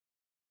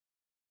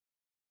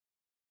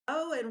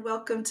Oh, and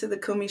welcome to the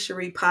Kumi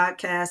Cherie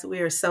podcast. We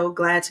are so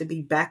glad to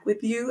be back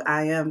with you.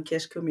 I am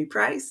Kish Kumi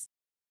Price.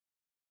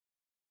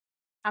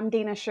 I'm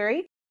Dina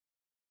Cherie.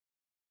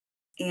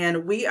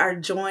 And we are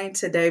joined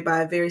today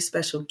by a very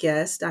special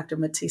guest, Dr.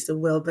 Matisa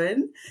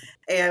Wilbon.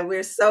 And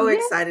we're so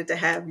excited to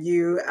have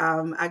you.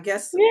 I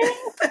guess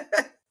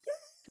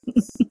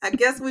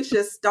we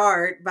should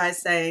start by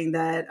saying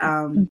that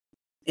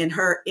in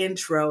her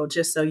intro,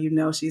 just so you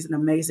know, she's an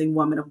amazing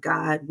woman of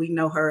God. We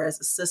know her as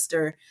a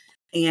sister.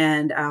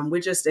 And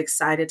we're just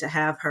excited to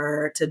have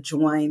her to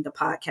join the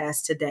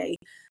podcast today.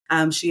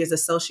 She is a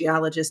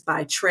sociologist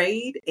by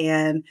trade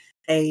and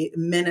a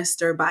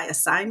minister by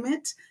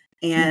assignment.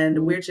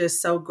 And we're just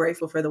so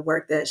grateful for the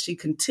work that she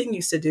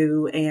continues to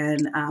do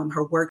and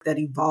her work that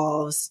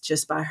evolves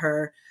just by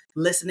her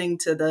listening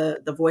to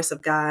the voice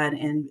of God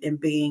and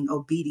being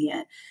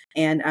obedient.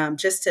 And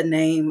just to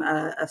name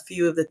a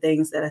few of the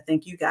things that I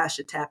think you guys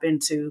should tap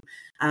into,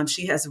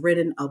 she has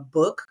written a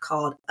book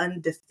called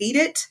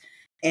Undefeated,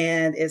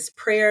 and it's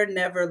Prayer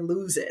Never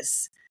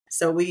Loses.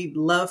 So we'd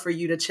love for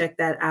you to check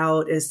that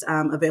out. It's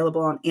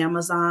available on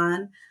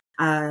Amazon.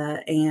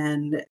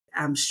 And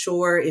I'm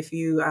sure if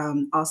you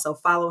also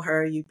follow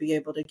her, you'd be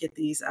able to get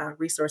these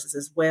resources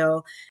as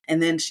well.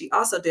 And then she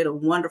also did a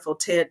wonderful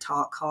TED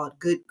Talk called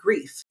Good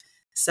Grief.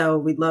 So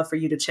we'd love for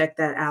you to check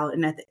that out.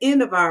 And at the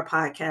end of our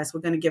podcast, we're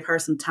going to give her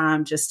some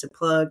time just to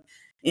plug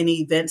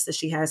any events that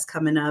she has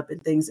coming up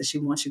and things that she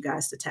wants you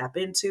guys to tap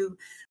into.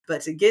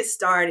 But to get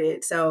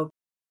started, so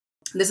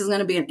this is going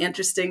to be an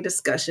interesting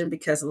discussion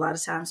because a lot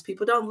of times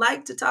people don't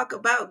like to talk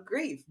about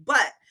grief,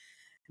 but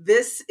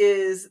this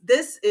is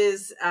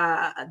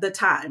the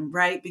time,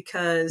 right?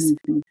 Because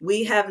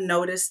we have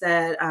noticed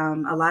that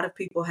a lot of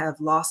people have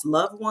lost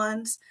loved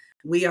ones.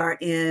 We are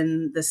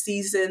in the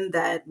season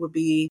that would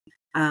be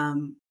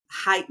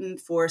heightened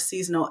for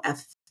seasonal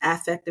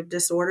affective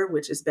disorder,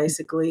 which is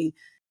basically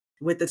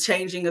with the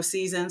changing of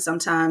seasons,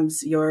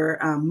 sometimes your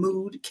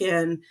mood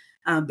can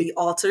be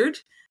altered.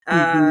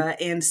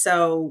 And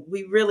so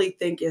we really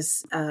think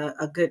it's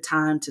a good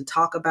time to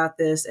talk about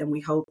this. And we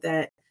hope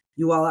that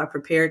you all are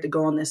prepared to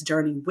go on this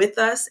journey with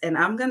us. And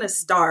I'm going to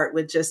start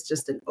with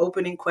just an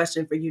opening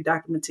question for you,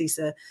 Dr.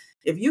 Matisa.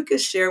 If you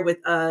could share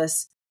with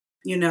us,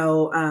 I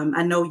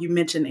know you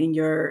mentioned in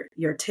your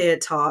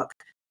TED Talk,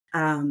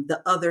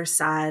 the other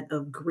side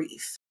of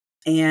grief.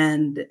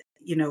 And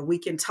we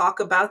can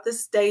talk about the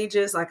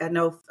stages. Like I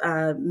know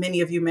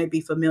many of you may be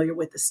familiar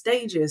with the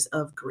stages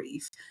of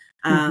grief.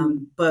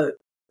 But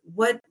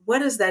what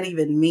does that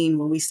even mean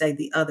when we say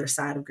the other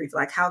side of grief?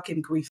 Like, how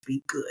can grief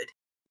be good?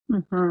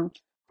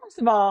 First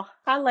of all,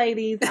 hi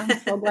ladies. I'm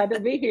so glad to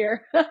be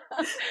here.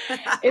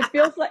 It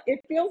feels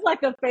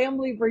like a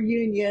family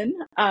reunion.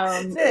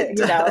 It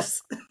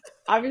does.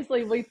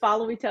 Obviously we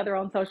follow each other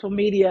on social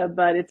media,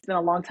 but it's been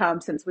a long time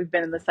since we've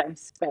been in the same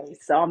space.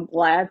 So I'm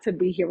glad to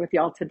be here with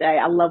y'all today.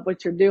 I love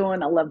what you're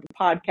doing. I love the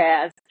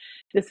podcast.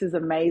 This is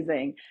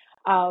amazing.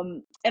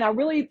 And I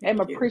really am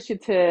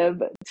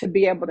appreciative to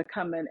be able to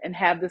come in and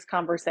have this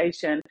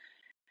conversation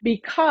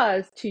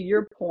because, to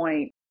your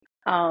point,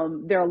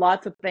 there are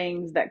lots of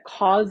things that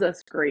cause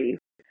us grief.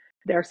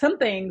 There are some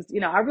things,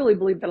 I really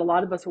believe that a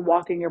lot of us are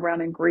walking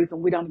around in grief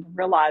and we don't even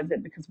realize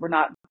it because we're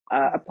not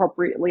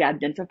appropriately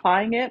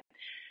identifying it.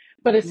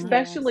 But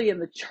especially in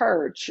the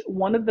church,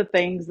 one of the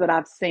things that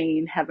I've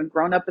seen, having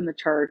grown up in the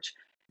church,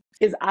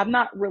 is I've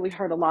not really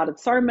heard a lot of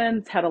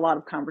sermons, had a lot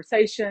of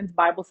conversations,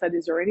 Bible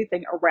studies, or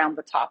anything around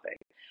the topic.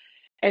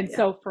 And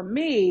so for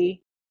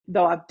me,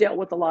 though I've dealt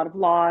with a lot of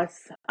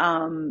loss,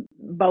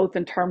 both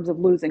in terms of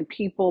losing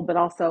people, but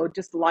also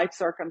just life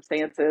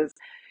circumstances,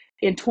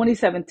 in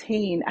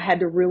 2017, I had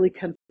to really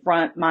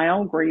confront my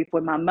own grief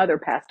when my mother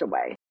passed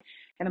away.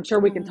 And I'm sure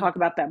we can talk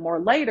about that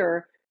more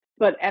later.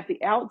 But at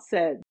the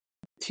outset,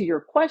 to your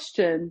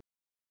question,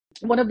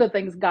 one of the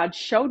things God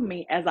showed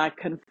me as I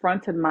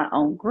confronted my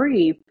own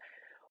grief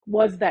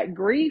was that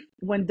grief,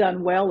 when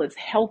done well, is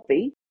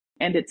healthy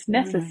and it's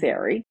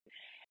necessary.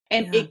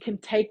 And it can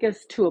take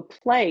us to a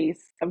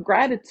place of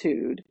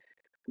gratitude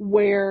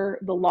where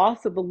the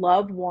loss of a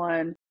loved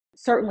one,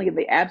 certainly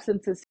the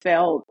absence is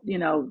felt,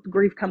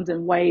 grief comes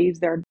in waves.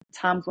 There are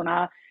times when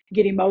I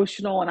get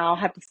emotional and I'll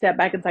have to step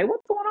back and say,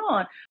 what's going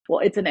on? Well,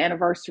 it's an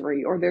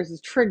anniversary or there's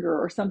a trigger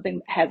or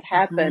something has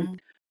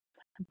happened.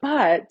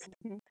 But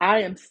I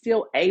am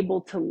still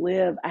able to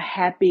live a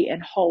happy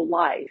and whole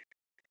life,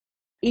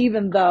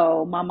 even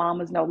though my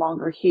mom is no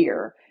longer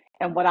here.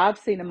 And what I've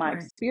seen in my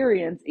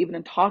experience, even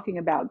in talking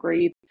about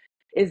grief,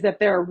 is that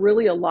there are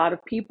really a lot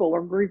of people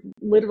where grief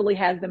literally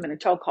has them in a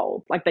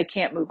chokehold. Like they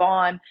can't move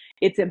on.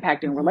 It's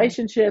impacting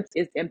relationships.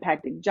 It's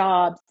impacting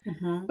jobs.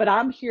 But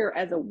I'm here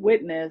as a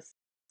witness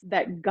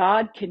that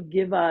God can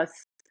give us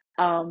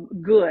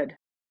good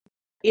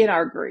in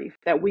our grief,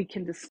 that we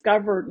can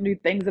discover new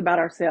things about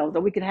ourselves,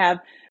 that we can have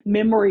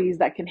memories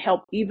that can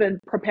help even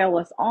propel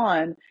us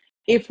on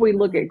if we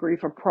look at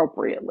grief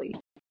appropriately.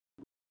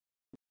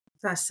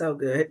 That's so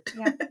good.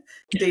 Yeah.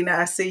 Dina,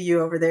 I see you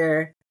over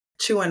there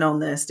chewing on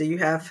this. Do you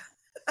have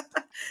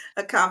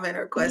a comment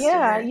or question?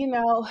 Yeah,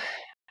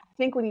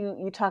 think when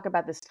you talk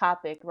about this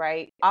topic,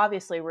 right?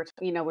 Obviously,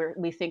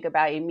 we think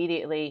about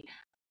immediately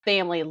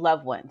family,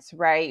 loved ones,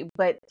 right?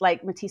 But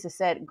like Matisa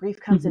said, grief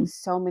comes in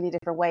so many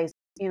different ways.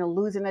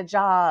 Losing a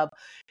job,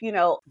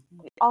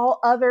 all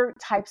other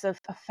types of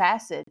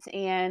facets,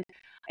 and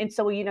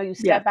so you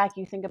step back,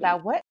 you think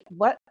about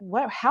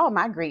how am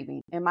I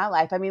grieving in my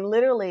life? I mean,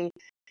 literally,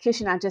 Kish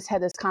and I just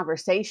had this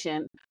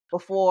conversation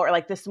before,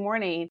 like this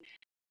morning,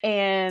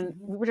 and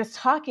we were just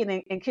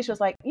talking, and Kish was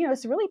like,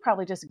 it's really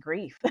probably just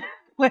grief.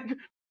 Like,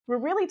 we're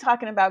really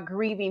talking about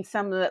grieving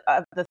some of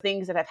the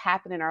things that have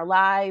happened in our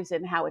lives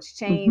and how it's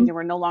changed, and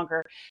we're no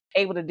longer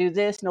able to do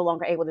this, no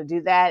longer able to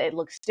do that. It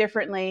looks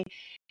differently,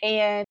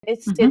 and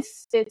it's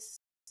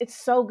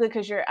so good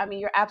because you're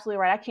absolutely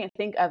right. I can't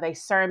think of a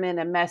sermon,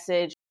 a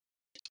message,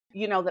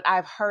 that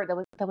I've heard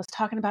that was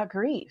talking about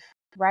grief,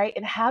 right?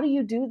 And how do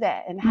you do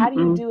that? And how do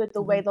you do it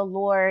the way the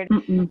Lord,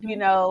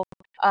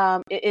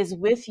 is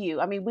with you?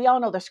 I mean, we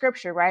all know the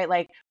scripture, right?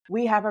 Like,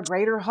 we have a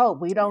greater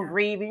hope. We don't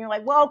grieve. And you're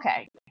like, well,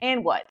 okay.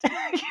 And what?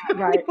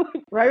 Right.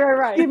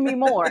 Give me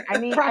more. I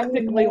need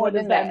Practically, more what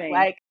does than that that. mean?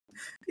 Like,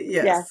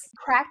 Yes.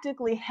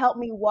 practically help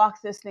me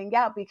walk this thing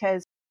out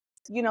because,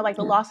 like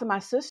the loss of my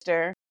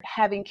sister,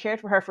 having cared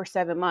for her for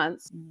 7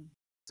 months,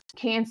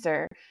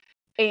 cancer,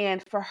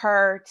 and for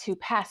her to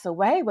pass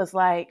away was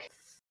like,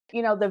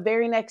 the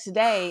very next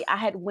day I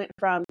had went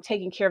from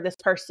taking care of this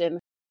person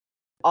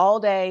all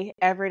day,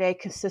 every day,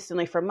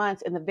 consistently for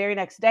months. And the very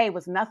next day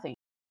was nothing.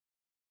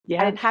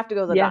 Yeah. I didn't have to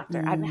go to the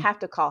doctor. I didn't have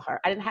to call her.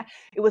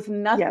 It was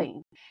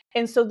nothing.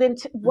 And so then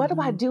what do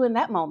I do in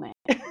that moment?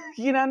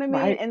 You know what I mean?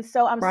 Right. And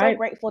so I'm so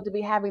grateful to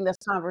be having this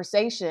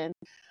conversation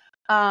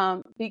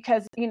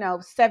because,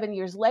 7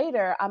 years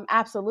later, I'm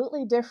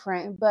absolutely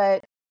different.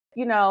 But,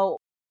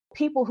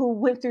 people who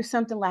went through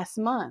something last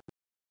month,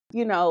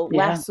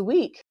 last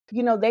week,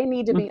 they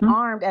need to be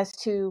armed as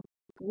to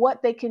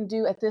what they can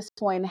do at this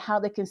point and how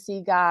they can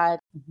see God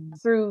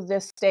through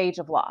this stage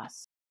of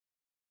loss.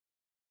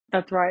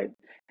 That's right.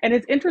 And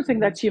it's interesting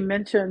that you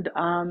mentioned,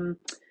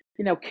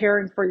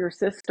 caring for your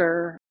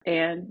sister.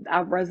 And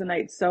I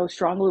resonate so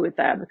strongly with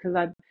that because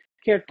I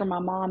cared for my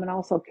mom and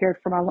also cared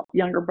for my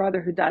younger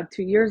brother who died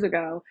 2 years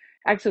ago.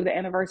 Actually, the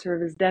anniversary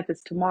of his death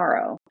is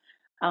tomorrow.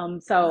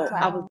 So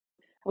I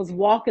was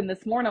walking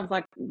this morning. I was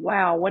like,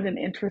 wow, what an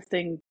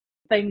interesting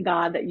thing,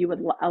 God, that you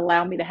would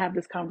allow me to have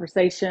this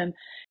conversation,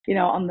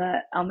 on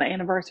the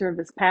anniversary of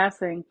his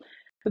passing.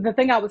 But the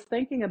thing I was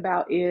thinking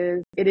about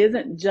is it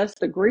isn't just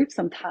the grief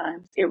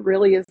sometimes, it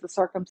really is the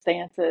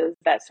circumstances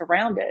that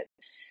surround it.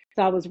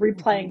 So I was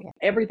replaying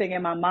everything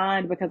in my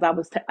mind because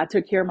I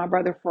took care of my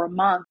brother for a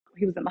month.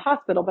 He was in the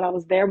hospital, but I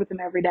was there with him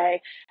every day.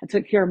 I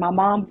took care of my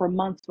mom for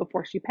months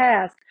before she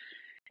passed.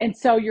 And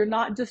so you're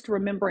not just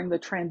remembering the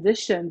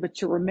transition, but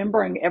you're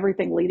remembering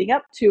everything leading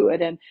up to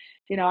it. And,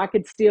 I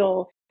could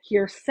still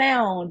hear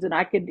sounds and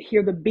I could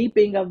hear the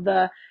beeping of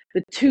the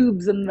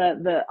tubes and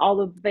the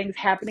all of the things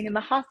happening in the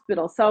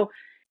hospital. So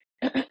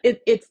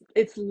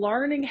it's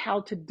learning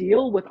how to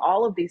deal with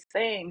all of these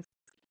things.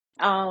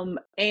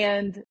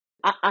 And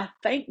I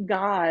thank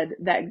God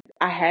that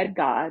I had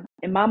God.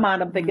 In my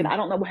mind, I'm thinking, I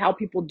don't know how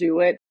people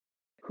do it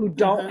who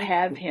don't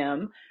have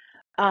him.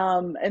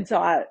 And so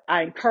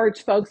I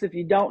encourage folks, if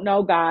you don't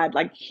know God,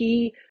 like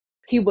he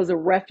was a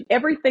refuge.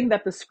 Everything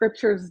that the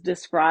scriptures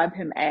describe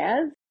him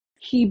as,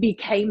 he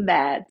became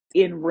that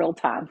in real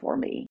time for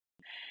me.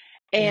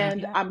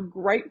 And I'm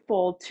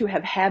grateful to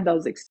have had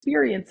those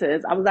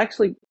experiences. I was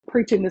actually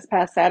preaching this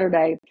past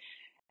Saturday,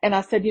 and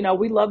I said,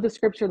 we love the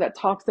scripture that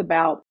talks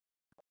about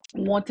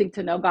wanting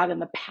to know God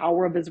and the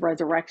power of his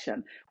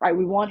resurrection, right?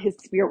 We want his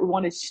spirit, we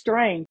want his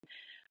strength.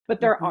 But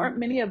there aren't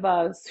many of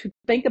us who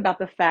think about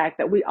the fact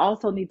that we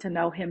also need to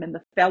know him in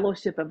the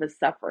fellowship of his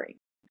suffering,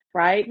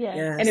 right?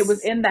 Yes. And it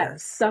was in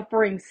that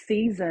suffering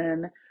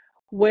season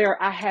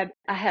where I had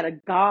a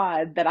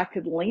God that I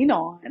could lean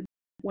on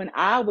when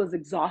I was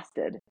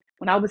exhausted,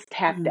 when I was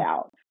tapped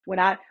out.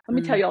 Let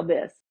me tell y'all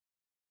this.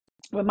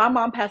 When my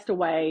mom passed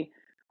away,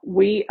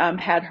 we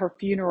had her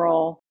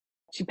funeral.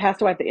 She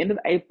passed away at the end of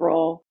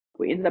April.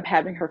 We ended up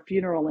having her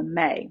funeral in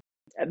May,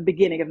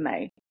 beginning of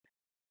May.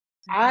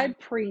 I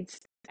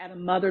preached at a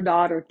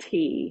mother-daughter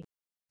tea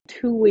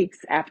 2 weeks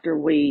after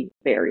we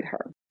buried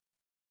her.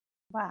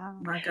 Wow.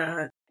 My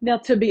God. Now,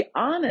 to be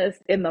honest,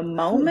 in the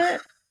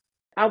moment,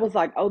 I was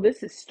like, oh,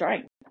 this is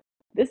strength.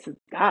 This is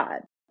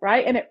God,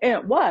 right? And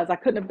it was. I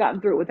couldn't have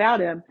gotten through it without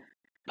him.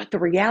 But the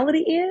reality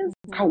is,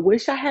 I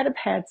wish I had have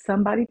had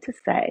somebody to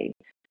say,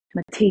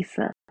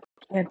 Matisa,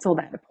 cancel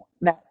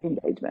that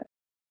engagement.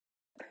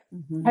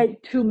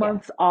 Take 2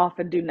 months off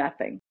and do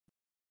nothing.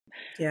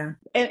 Yeah.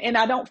 And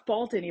I don't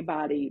fault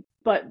anybody,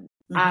 but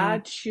I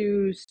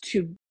choose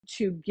to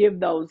give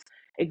those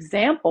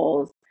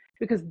examples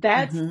because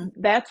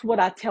that's what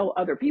I tell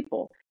other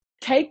people.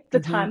 Take the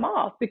time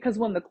off, because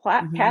when the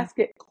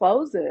casket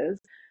closes,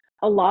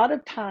 a lot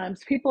of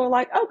times people are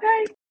like,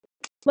 okay,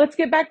 let's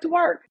get back to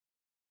work.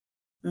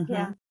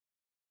 Yeah.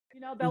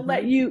 They'll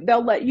let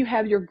you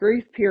have your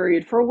grief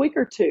period for a week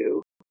or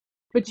two,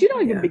 but you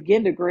don't even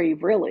begin to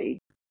grieve really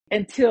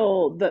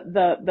until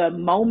the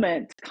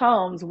moment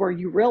comes where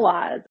you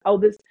realize, oh,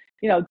 this,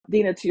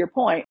 Dina, to your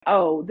point,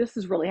 oh, this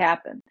has really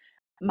happened.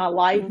 My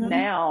life Mm-hmm.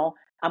 now,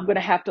 I'm going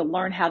to have to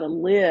learn how to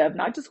live,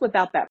 not just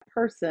without that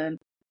person,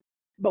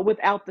 but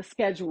without the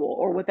schedule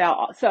or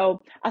without.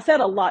 So I said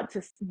a lot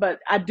but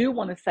I do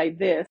want to say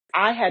this.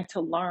 I had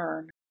to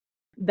learn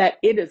that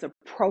it is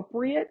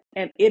appropriate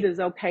and it is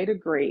okay to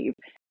grieve.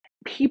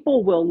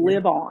 People will Yeah.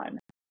 live on.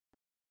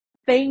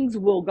 Things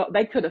will go.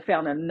 They could have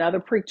found another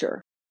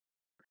preacher,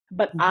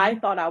 but I Mm-hmm.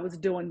 thought I was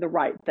doing the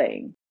right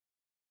thing.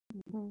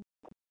 Mhm.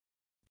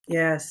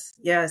 Yes,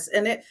 yes.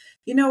 And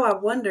I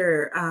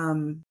wonder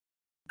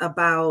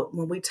about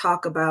when we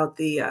talk about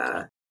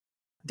the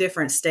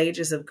different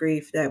stages of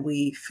grief that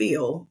we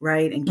feel,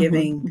 right? And Mm-hmm,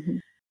 giving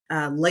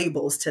mm-hmm,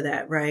 labels to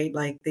that, right?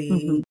 Like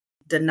mm-hmm. the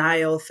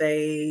denial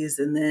phase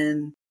and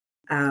then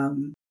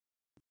um,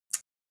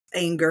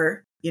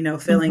 anger,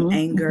 feeling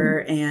Mm-hmm, mm-hmm,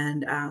 anger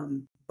and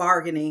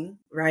bargaining,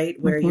 right?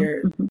 Where mm-hmm,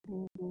 you're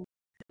mm-hmm. Mhm.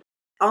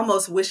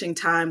 almost wishing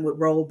time would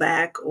roll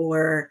back,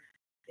 or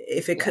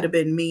if it could Yeah. have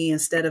been me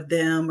instead of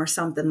them or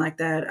something like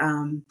that.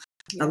 A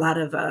Yeah. lot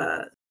of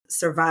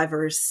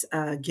survivors'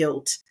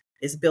 guilt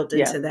is built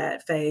Yeah. into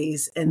that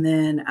phase. And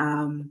then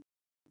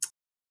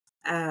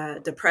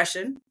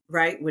depression,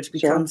 right, which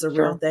Sure, becomes a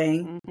real sure.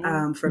 thing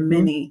Mhm. for Mm-hmm.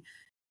 many.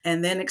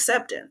 And then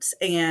acceptance.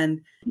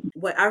 And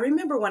what I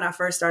remember when I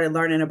first started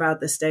learning about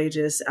the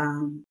stages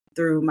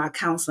through my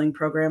counseling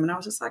program, and I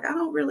was just like, I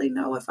don't really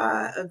know if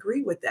I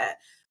agree with that.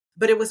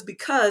 But it was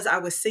because I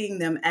was seeing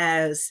them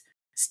as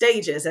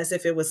stages, as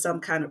if it was some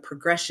kind of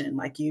progression,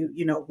 like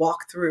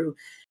walk through.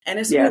 And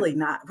it's Yes. really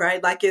not,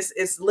 right? Like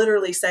it's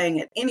literally saying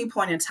at any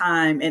point in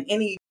time, in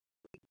any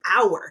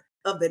hour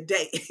of the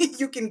day,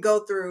 you can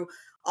go through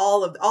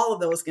all of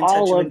those can touch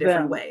All you in of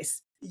different them.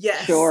 ways.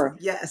 Yes, Sure,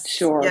 yes,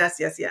 sure. yes,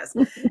 yes, yes.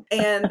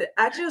 And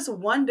I just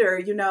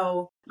wonder,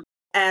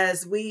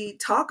 as we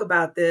talk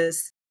about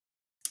this,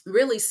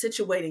 really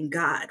situating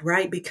God,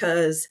 right?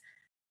 Because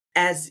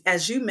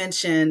as you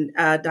mentioned,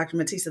 Dr.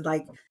 Matisa,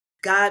 like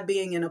God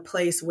being in a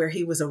place where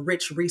he was a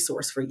rich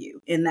resource for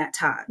you in that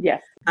time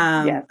Yes,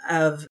 yes.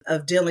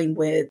 of dealing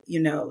with,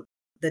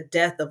 the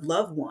death of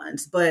loved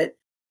ones. But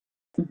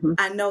Mm-hmm.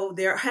 I know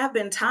there have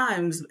been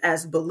times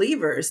as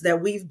believers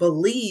that we've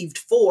believed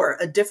for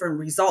a different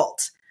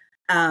result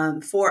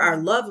for our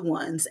loved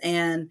ones.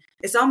 And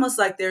it's almost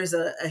like there's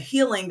a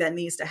healing that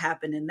needs to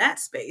happen in that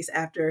space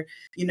after,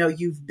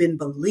 you've been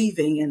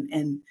believing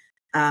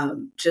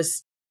and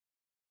just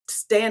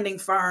standing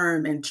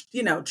firm and,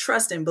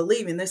 trusting,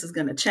 believing this is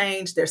going to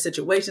change. Their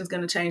situation is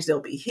going to change.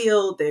 They'll be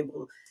healed. They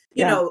will,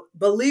 Yeah.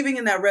 believing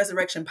in that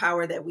resurrection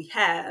power that we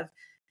have,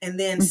 and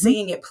then Mm-hmm.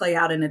 seeing it play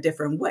out in a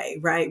different way,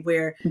 right?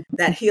 Where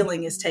that Mm-hmm.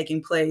 healing is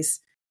taking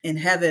place in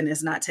heaven,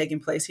 is not taking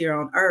place here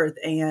on earth.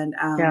 And,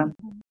 Yeah.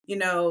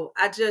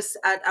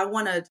 I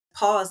want to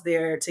pause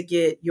there to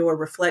get your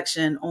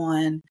reflection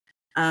on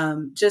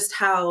just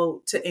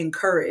how to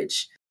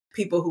encourage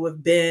people who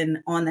have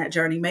been on that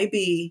journey,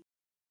 maybe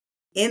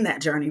in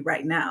that journey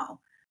right now.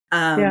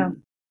 Yeah.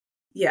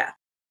 Yeah.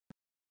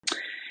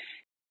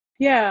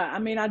 Yeah. I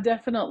mean, I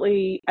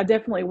definitely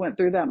went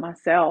through that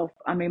myself.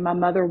 I mean, my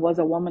mother was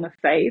a woman of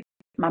faith.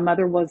 My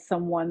mother was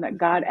someone that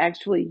God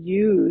actually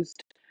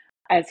used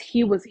as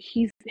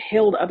he's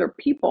healed other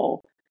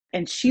people,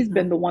 and she's Mm-hmm.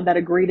 been the one that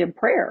agreed in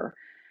prayer.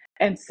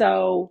 And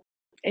so,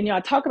 and I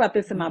talk about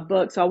this in my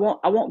book, so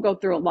I won't go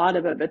through a lot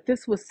of it, but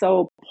this was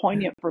so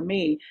poignant for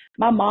me.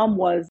 My mom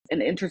was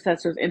an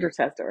intercessor's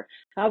intercessor.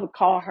 I would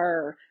call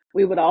her,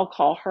 we would all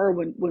call her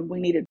when we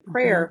needed Mm-hmm.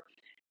 prayer.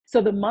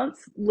 So the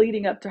months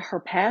leading up to her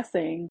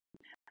passing,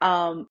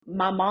 my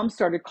mom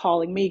started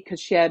calling me because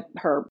she had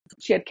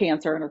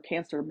cancer, and her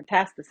cancer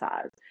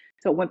metastasized.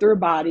 So it went through her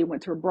body,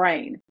 went to her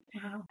brain.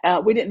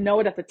 Wow. We didn't know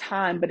it at the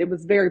time, but it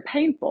was very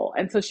painful.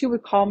 And so she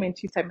would call me and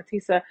she'd say,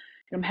 Matisa,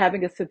 I'm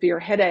having a severe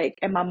headache.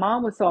 And my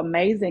mom was so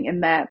amazing in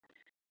that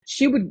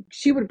she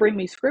would bring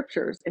me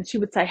scriptures and she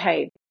would say,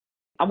 hey,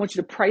 I want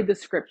you to pray the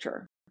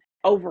scripture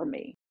over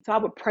me. So I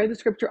would pray the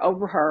scripture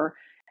over her,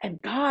 and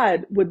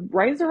God would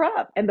raise her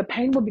up and the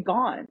pain would be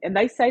gone. And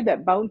they say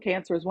that bone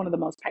cancer is one of the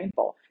most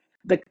painful.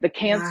 The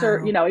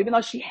cancer, Wow. even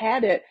though she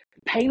had it,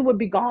 pain would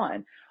be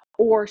gone.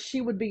 Or she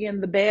would be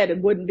in the bed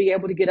and wouldn't be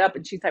able to get up.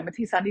 And she'd say,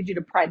 Matisa, I need you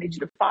to pray. I need you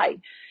to fight.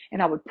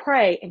 And I would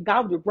pray and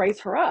God would raise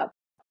her up.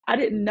 I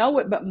didn't know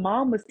it, but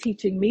mom was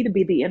teaching me to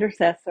be the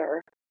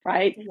intercessor,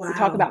 right? We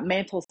talk Wow. about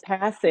mantles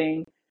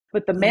passing,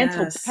 but the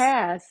mantle Yes.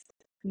 passed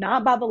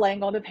not by the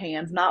laying on of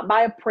hands, not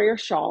by a prayer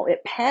shawl.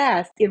 It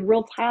passed in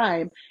real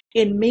time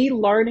in me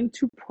learning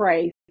to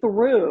pray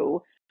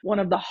through one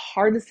of the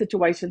hardest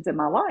situations in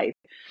my life.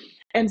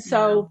 And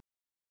so Wow.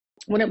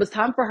 when it was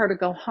time for her to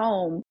go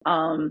home,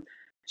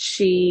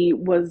 she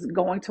was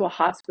going to a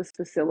hospice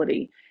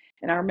facility.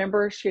 And I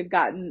remember she had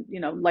gotten,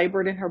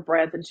 labored in her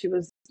breath, and she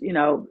was,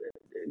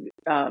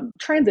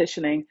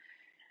 transitioning.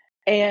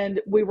 And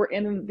we were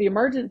in the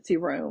emergency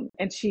room,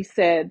 and she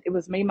said, it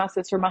was me, my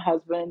sister, my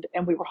husband,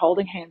 and we were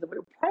holding hands and we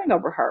were praying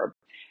over her.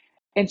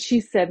 And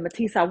she said,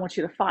 Matisa, I want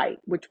you to fight,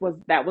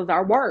 that was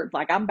our word.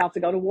 Like, I'm about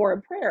to go to war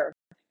in prayer.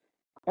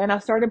 And I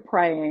started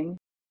praying,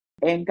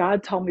 and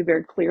God told me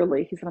very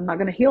clearly, he said, I'm not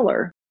going to heal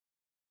her.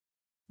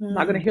 I'm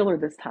not going to heal her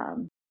this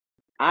time.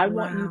 I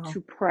want you Wow.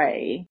 to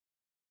pray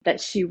that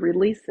she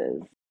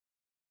releases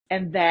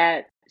and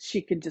that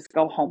she can just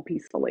go home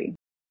peacefully.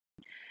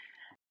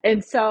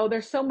 And so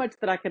there's so much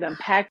that I could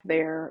unpack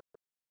there,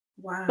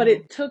 but Wow.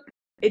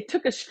 it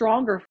took a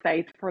stronger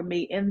faith for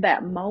me in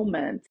that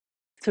moment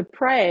to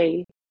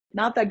pray,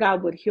 not that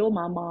God would heal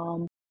my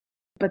mom,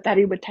 but that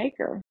he would take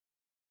her.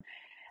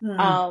 Mm.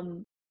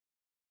 Um,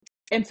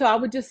 and so I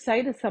would just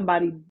say to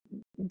somebody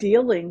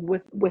dealing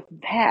with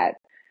that,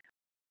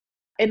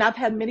 and I've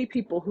had many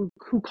people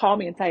who call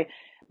me and say,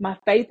 my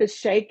faith is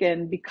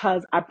shaken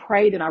because I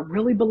prayed and I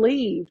really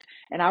believed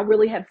and I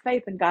really had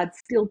faith and God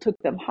still took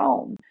them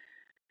home.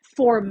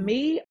 For Mm.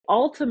 me,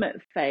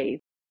 ultimate faith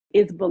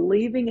is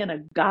believing in a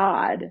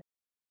God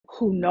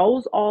who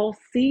knows all,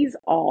 sees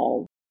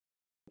all,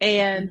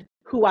 and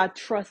who I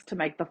trust to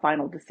make the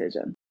final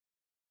decision.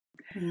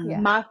 Mm. Yeah.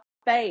 My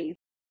faith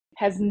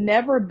has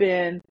never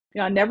been,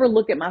 I never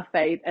look at my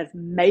faith as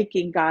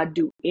making God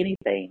do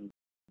anything,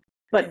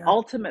 but Yeah.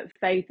 ultimate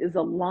faith is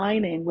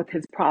aligning with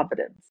his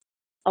providence,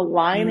 Yeah.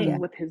 aligning Mm.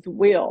 with his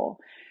will.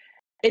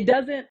 It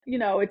doesn't,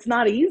 it's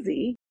not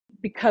easy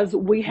because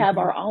we have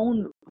Mhm. our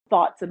own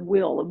thoughts and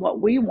will and what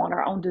we want,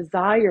 our own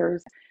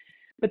desires.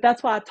 But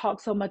that's why I talk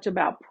so much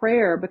about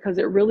prayer, because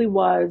it really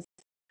was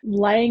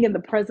laying in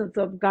the presence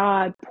of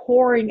God,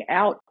 pouring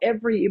out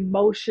every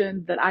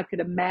emotion that I could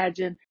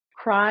imagine,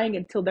 crying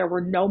until there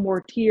were no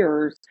more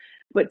tears,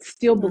 but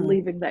still Mm.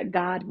 believing that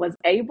God was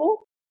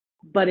able.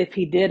 But if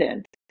he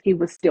didn't, he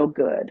was still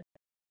good.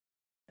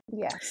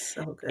 Yes.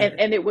 So And good.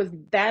 and it was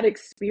that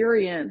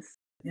experience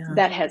Yeah.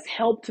 that has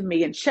helped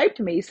me and shaped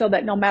me, so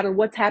that no matter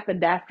what's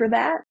happened after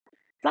that,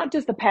 it's not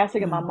just the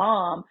passing of my Mm.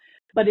 mom,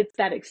 but it's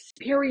that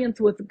experience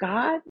with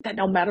God that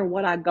no matter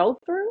what I go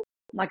through,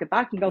 like if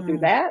I can go through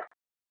Mm. that,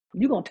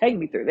 you're going to take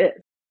me through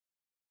this.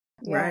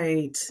 Yeah.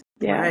 Right.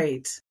 Yeah.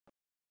 Right.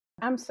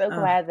 I'm so Uh,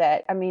 glad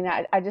that, I mean,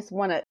 I just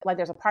want to, like,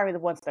 there's a part of me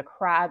that wants to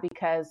cry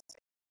because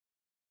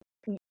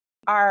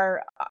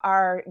our,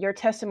 your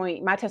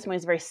testimony, my testimony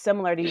is very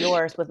similar to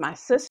yours with my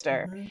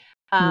sister. mhm.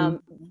 Mm. Um,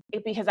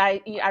 because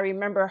I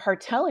remember her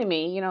telling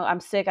me, I'm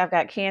sick, I've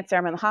got cancer,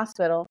 I'm in the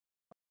hospital.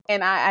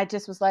 And I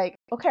just was like,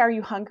 okay, are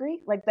you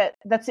hungry? Like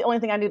that's the only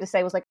thing I knew to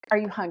say was like, are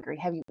you hungry?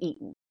 Have you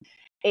eaten?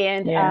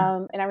 Yeah.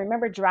 And I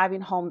remember driving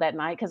home that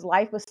night because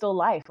life was still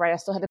life, right? I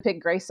still had to pick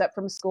Grace up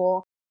from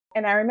school.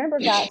 And I remember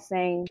God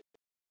saying,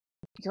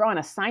 you're on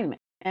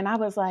assignment. And I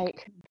was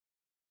like,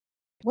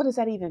 what does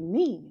that even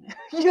mean?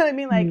 You know what I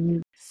mean? Like,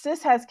 Mm.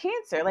 sis has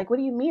cancer. Like, what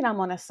do you mean I'm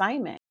on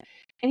assignment?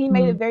 And he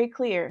made it Mm. very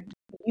clear.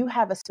 You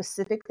have a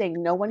specific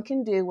thing. No one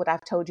can do what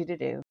I've told you to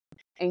do.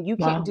 And you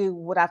can't Wow. do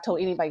what I've told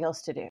anybody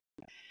else to do.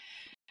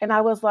 And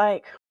I was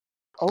like,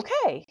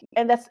 okay.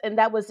 And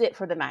that was it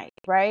for the night.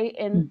 Right.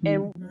 Mm-hmm.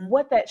 And Mhm.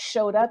 what that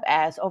showed up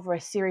as over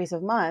a series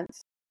of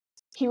months,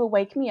 he would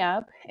wake me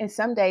up. And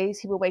some days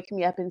he would wake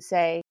me up and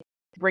say,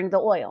 bring the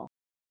oil.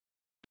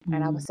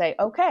 And I would Mm. say,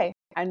 okay.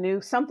 I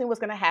knew something was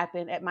going to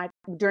happen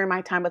during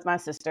my time with my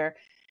sister,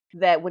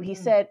 that when he Mm.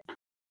 said,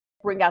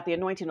 bring out the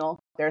anointing oil,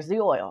 there's the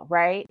oil,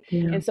 right?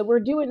 Yeah. And so we're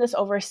doing this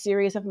over a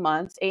series of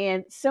months.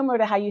 And similar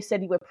to how you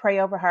said you would pray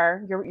over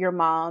her, your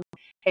mom,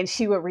 and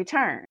she would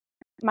return.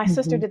 My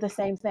sister Mm-hmm. did the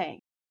same thing.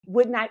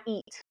 Would not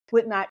eat,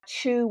 would not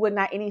chew, would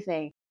not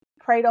anything.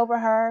 Prayed over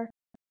her.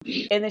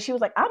 And then she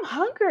was like, I'm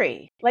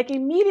hungry. Like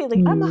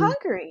immediately, I'm Mm.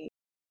 hungry.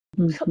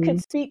 Mm-hmm.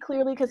 Could speak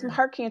clearly because Yeah.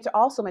 her cancer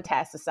also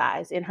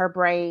metastasized in her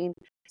brain.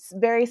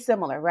 Very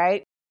similar,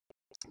 right?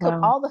 Wow.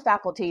 All the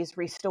faculties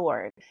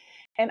restored.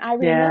 And I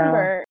Yeah.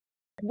 remember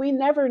we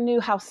never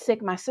knew how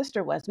sick my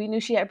sister was. We knew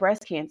she had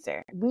breast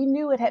cancer. We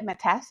knew it had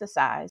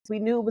metastasized. We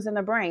knew it was in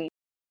the brain.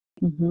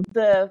 Mm-hmm.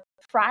 The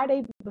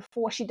Friday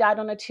before, she died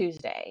on a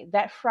Tuesday.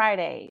 That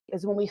Friday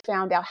is when we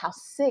found out how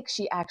sick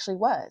she actually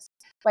was.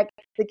 Like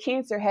the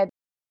cancer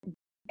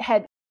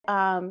had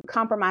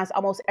compromised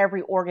almost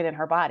every organ in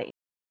her body.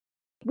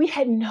 We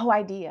had no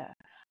idea.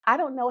 I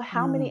don't know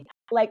how many, Mm.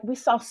 like we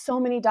saw so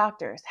many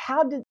doctors.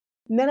 How did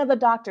none of the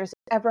doctors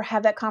ever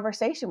have that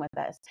conversation with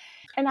us?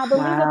 And I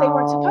believe that they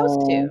weren't supposed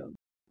Wow. to.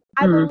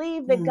 I Mm.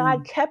 believe that God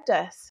Mm. kept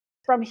us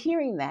from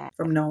hearing that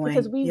From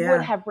because knowing. we would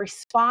Yeah. have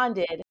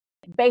responded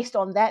based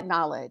on that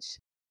knowledge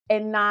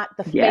and not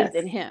the faith Yes.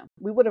 in him.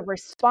 We would have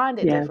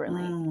responded Yes.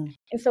 differently. Mm.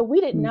 And so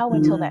we didn't know Mm-hmm.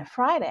 until Mm. that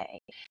Friday.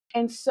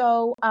 And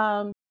so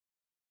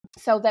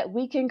so that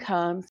weekend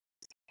comes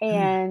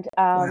and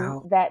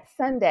Wow. that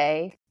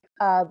Sunday,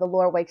 the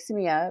Lord wakes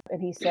me up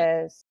and he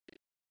says,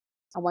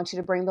 I want you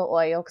to bring the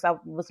oil because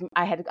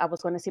I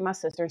was going to see my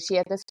sister. And she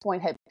at this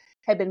point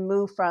had been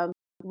moved from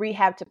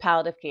rehab to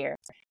palliative care.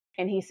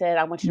 And he said,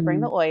 I want you to bring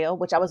the Mm. oil,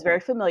 which I was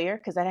very familiar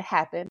because that had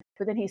happened.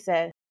 But then he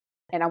said,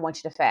 and I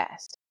want you to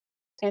fast.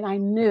 And I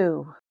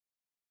knew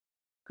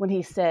when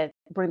he said,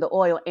 bring the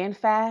oil and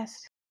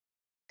fast,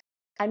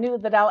 I knew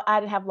that I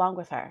didn't have long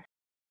with her.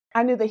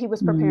 I knew that he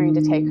was preparing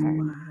to take her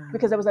Mm.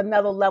 because there Wow. was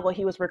another level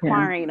he was Yeah.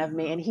 requiring of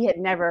me. And he had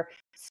never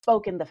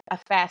spoken a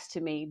fast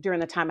to me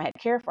during the time I had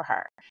cared for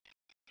her.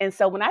 And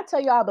so when I tell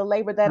you I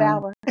belabored that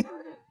hour,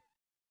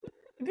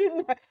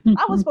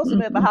 I was supposed to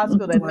be at the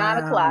hospital at 9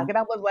 o'clock. And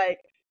I was like,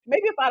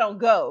 maybe if I don't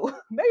go,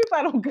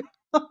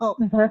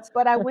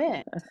 but I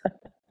went.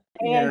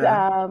 And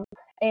Yeah.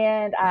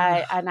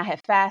 I had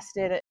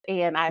fasted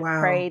and I Wow.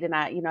 prayed and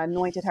I,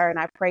 anointed her and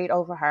I prayed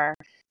over her.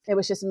 It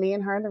was just me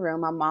and her in the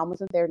room. My mom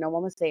wasn't there. No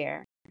one was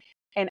there.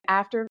 And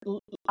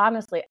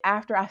honestly,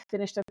 after I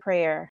finished the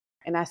prayer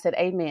and I said,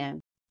 amen,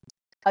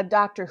 a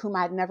doctor whom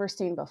I'd never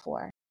seen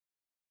before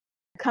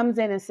comes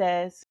in and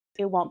says,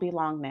 it won't be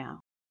long now.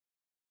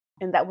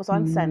 And that was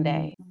on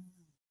Sunday.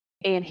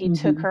 And he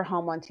took her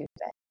home on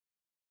Tuesday.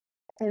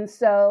 And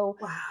so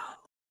Wow.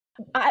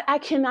 I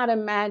cannot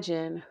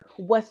imagine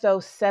what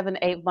those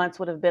 7-8 months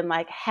would have been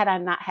like had I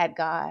not had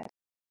God,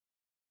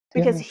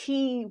 because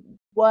he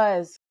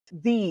was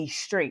the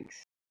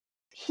strength.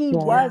 He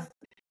was,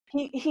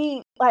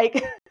 he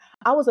like,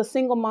 I was a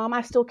single mom.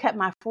 I still kept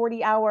my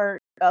 40-hour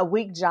a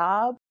week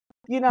job,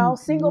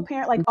 single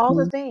parent, like all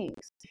the things.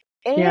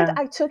 And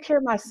I took care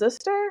of my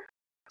sister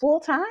full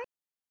time.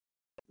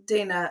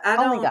 Dina,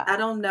 Only God. I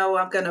don't know.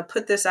 I'm going to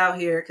put this out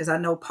here because I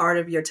know part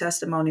of your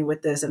testimony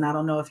with this, and I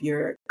don't know if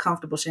you're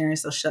comfortable sharing,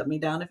 so shut me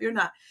down if you're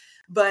not.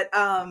 But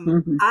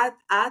I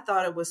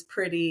thought it was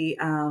pretty,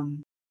 I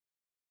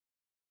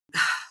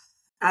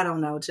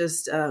don't know,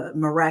 just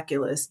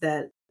miraculous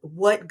that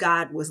what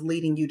God was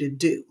leading you to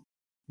do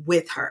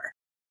with her,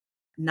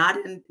 not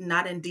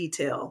in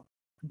detail,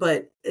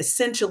 but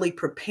essentially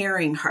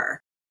preparing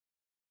her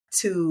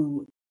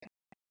to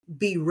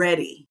be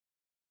ready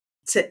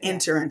to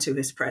enter into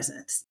his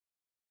presence.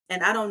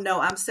 And I don't know,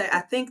 I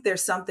think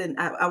there's something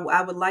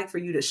I would like for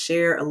you to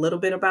share a little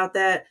bit about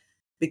that,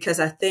 because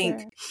I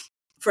think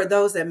for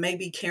those that may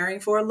be caring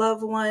for a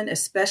loved one,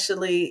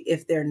 especially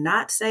if they're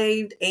not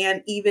saved,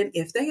 and even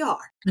if they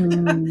are,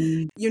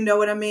 you know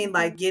what I mean?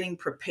 Like getting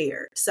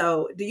prepared.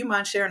 So do you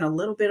mind sharing a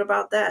little bit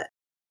about that?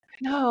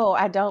 No,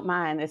 I don't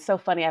mind. It's so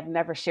funny. I've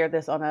never shared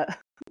this in a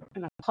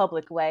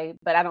public way,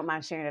 but I don't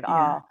mind sharing it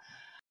all.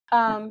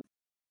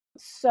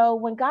 So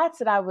when God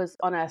said I was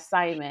on an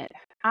assignment,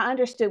 I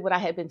understood what I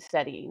had been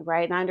studying,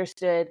 right? And I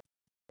understood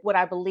what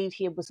I believed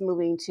he was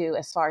moving to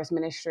as far as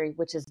ministry,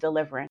 which is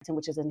deliverance and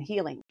which is in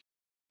healing.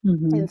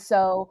 And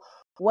so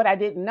what I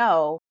didn't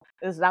know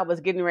is that I was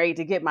getting ready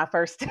to get my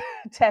first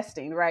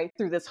testing, right?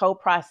 Through this whole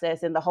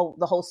process and the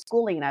whole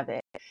schooling of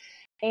it.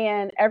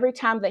 And every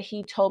time that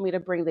he told me to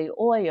bring the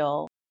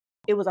oil,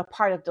 it was a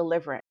part of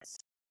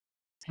deliverance.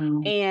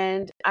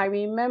 And I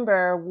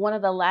remember one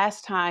of the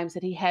last times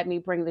that he had me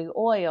bring the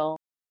oil,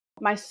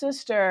 my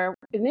sister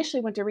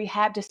initially went to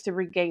rehab just to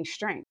regain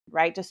strength,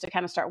 right? Just to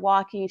kind of start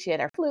walking. She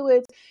had her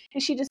fluids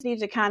and she just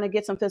needed to kind of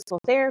get some physical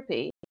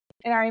therapy.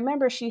 And I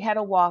remember she had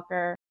a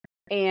walker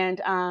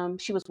and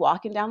she was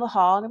walking down the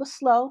hall and it was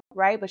slow,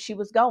 right? But she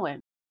was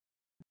going.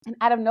 And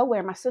out of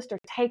nowhere, my sister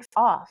takes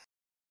off,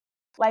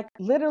 like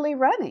literally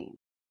running.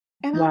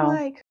 And I'm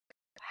like,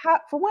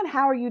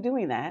 how are you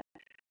doing that?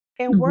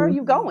 And where are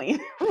you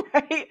going?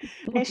 Right?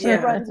 And she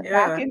runs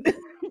back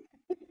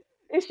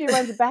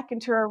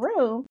into her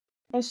room.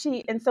 And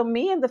so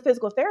me and the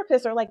physical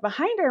therapist are like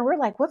behind her and we're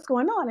like, what's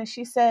going on? And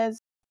she says,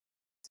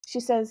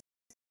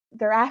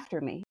 they're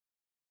after me.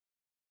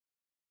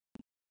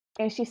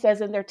 And she says,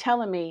 and they're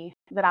telling me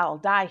that I'll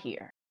die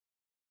here.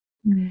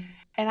 And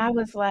I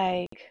was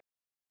like,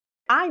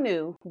 I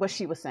knew what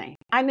she was saying.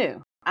 I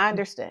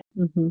understood.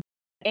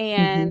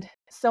 And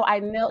so I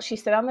knelt, she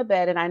sat on the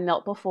bed and I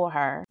knelt before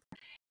her.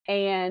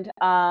 And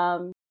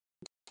the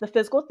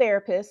physical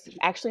therapist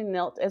actually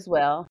knelt as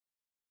well.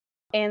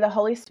 And the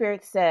Holy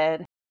Spirit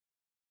said,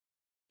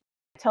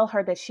 tell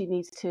her that she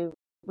needs to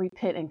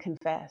repent and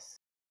confess,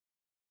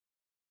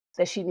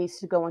 that she needs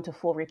to go into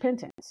full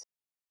repentance.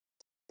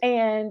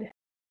 And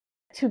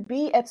to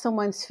be at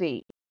someone's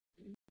feet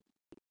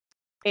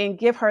and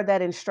give her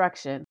that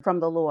instruction from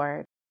the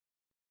Lord.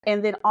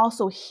 And then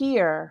also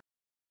hear,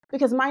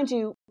 because mind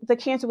you, the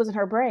cancer was in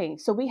her brain.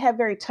 So we have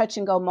very touch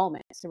and go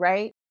moments,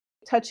 right?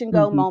 Touch and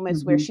go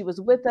moments where she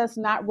was with us,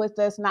 not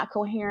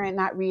coherent,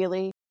 not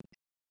really.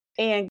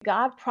 And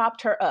God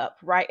propped her up,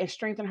 right? And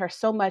strengthened her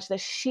so much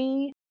that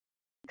she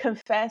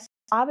confessed,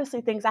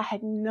 obviously, things I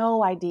had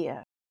no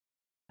idea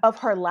of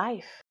her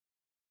life,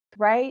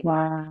 right?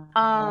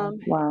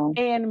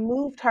 And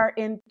moved her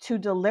into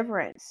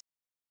deliverance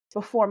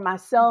before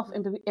myself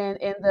and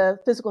the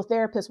physical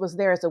therapist was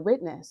there as a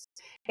witness.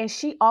 And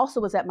she also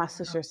was at my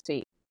sister's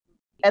feet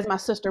as my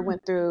sister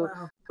went through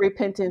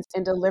repentance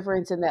and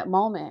deliverance in that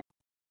moment.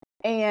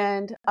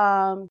 And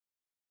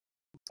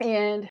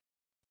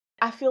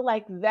I feel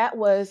like that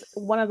was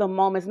one of the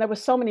moments, and there were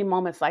so many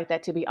moments like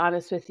that, to be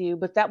honest with you,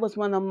 but that was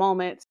one of the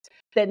moments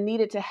that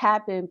needed to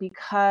happen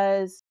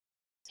because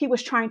he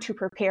was trying to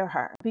prepare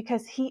her,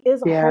 because he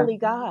is a holy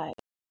God.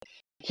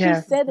 He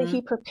said that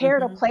he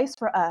prepared a place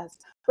for us,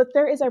 but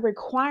there is a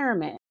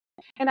requirement.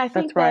 And I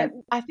think and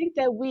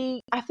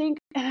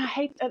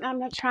I'm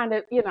not trying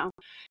to,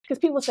 because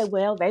people say,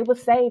 well, they were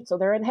saved, so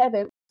they're in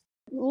heaven.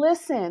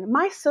 Listen,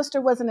 my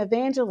sister was an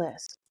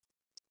evangelist.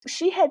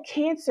 She had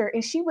cancer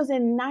and she was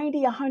in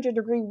 90, 100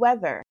 degree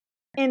weather.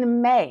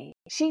 In May,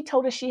 she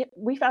told us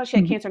we found she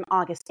had cancer in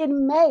August.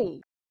 In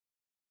May,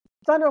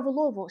 Thunder over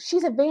Louisville,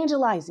 she's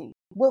evangelizing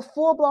with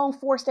full-blown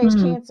 4-stage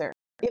cancer,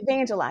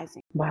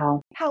 evangelizing.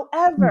 Wow.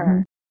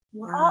 However,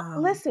 Wow.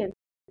 listen,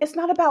 it's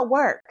not about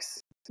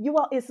works. You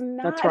all, it's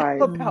not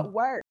right. about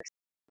works.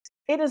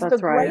 It is That's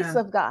the right. grace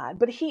of God,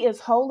 but He is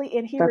holy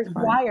and He That's right.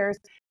 requires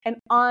an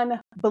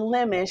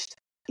unblemished,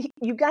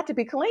 you got to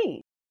be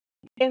clean.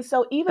 And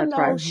so even That's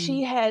though right.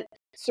 she had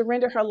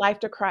surrendered her life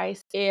to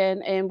Christ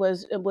and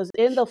was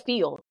in the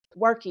field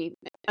working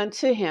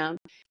unto Him,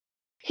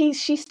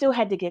 she still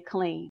had to get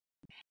clean.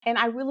 And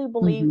I really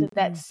believe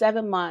that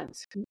 7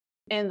 months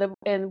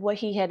and what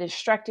He had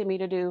instructed me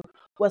to do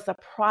was a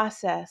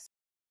process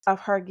of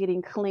her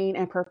getting clean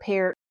and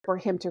prepared for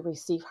Him to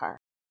receive her.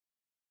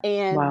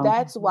 And Wow.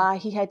 that's why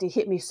He had to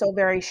hit me so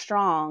very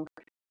strong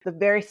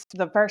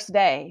the first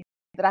day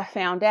that I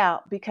found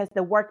out, because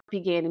the work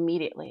began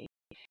immediately.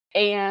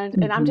 And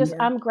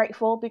I'm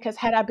grateful, because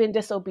had I been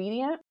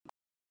disobedient,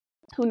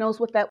 who knows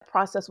what that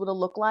process would have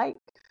looked like.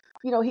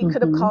 He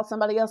could have called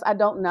somebody else. I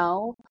don't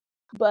know.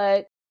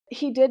 But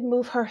He did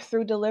move her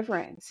through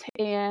deliverance.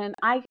 And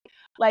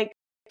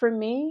for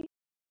me,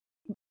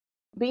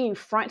 being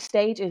front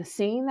stage and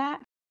seeing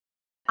that,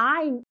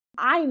 I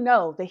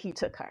know that He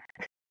took her.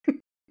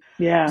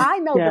 Yeah. I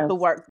know that the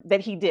work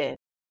that He did.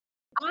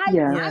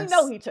 I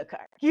know He took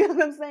her. You know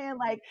what I'm saying?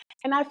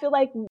 And I feel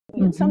like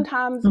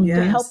sometimes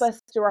to help us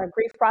through our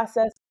grief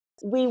process,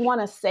 we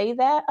want to say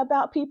that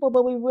about people,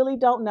 but we really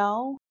don't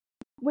know.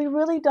 We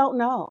really don't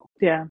know.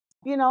 Yeah.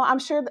 I'm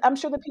sure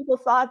the people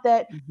thought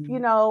that,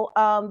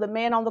 the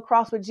man on the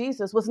cross with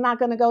Jesus was not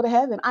going to go to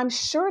heaven. I'm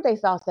sure they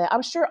thought that.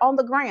 I'm sure on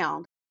the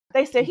ground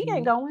they said, he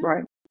ain't going.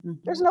 Right.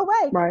 There's no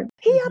way. Right.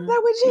 He up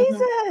there with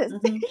Jesus.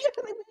 You know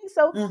what I mean?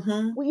 So,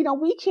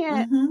 we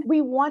can't,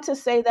 we want to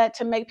say that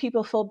to make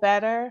people feel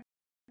better,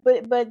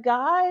 but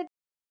God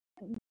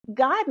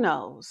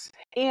knows.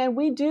 And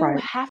we do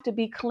have to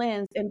be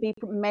cleansed and be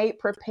made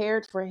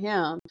prepared for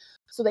Him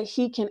so that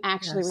He can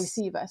actually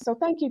receive us. So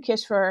thank you,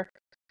 Kish, for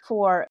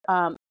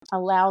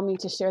allowing me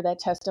to share that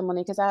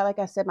testimony. Because like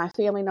I said, my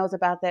family knows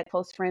about that.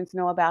 Close friends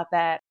know about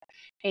that.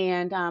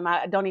 And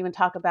I don't even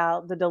talk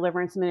about the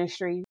deliverance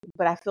ministry,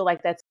 but I feel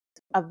like that's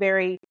a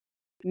very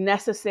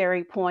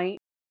necessary point.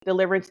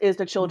 Deliverance is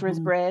the children's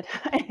bread.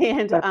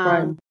 And that's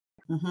right.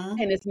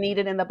 And it's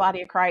needed in the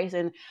body of Christ.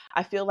 And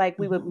I feel like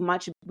we would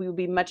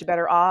be much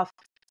better off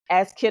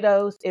as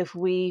kiddos if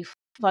we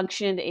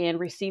functioned and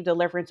received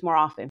deliverance more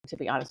often, to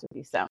be honest with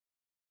you. So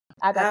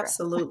I digress.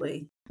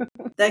 Absolutely.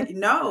 Thank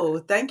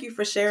you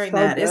for sharing So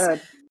that.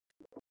 good.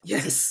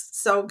 Yes,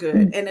 so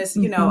good. And it's,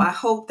 I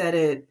hope that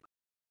it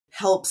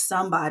helps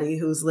somebody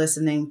who's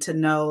listening to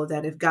know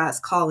that if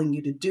God's calling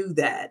you to do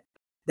that,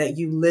 that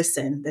you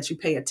listen, that you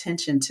pay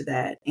attention to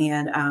that.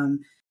 And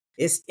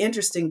it's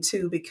interesting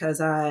too, because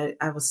I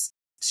was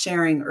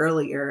sharing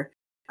earlier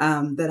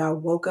that I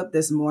woke up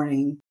this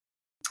morning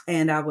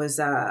and I was,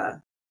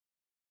 brought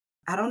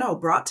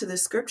to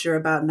this scripture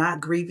about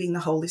not grieving the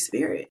Holy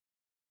Spirit.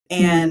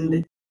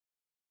 And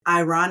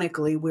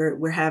ironically,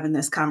 we're having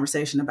this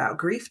conversation about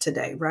grief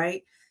today,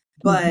 right?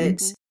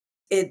 But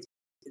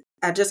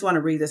I just want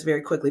to read this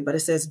very quickly, but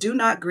it says, "Do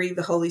not grieve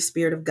the Holy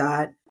Spirit of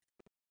God,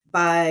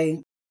 by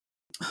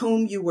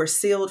whom you were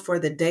sealed for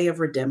the day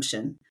of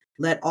redemption.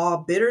 Let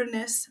all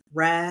bitterness,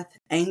 wrath,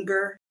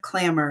 anger,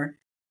 clamor,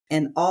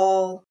 and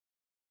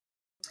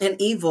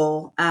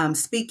evil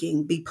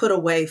speaking be put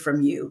away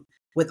from you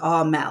with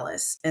all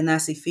malice." And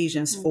that's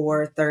Ephesians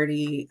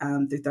 4:30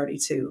 through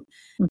 32.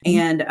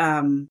 And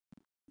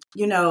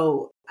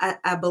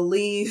I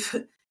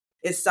believe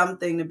it's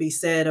something to be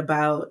said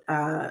about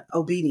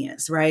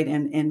obedience, right?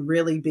 And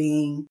really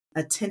being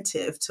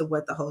attentive to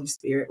what Holy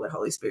Spirit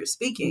is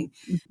speaking.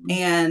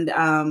 And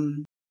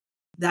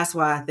that's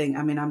why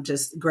I'm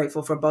just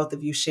grateful for both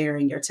of you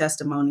sharing your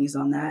testimonies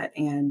on that.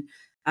 And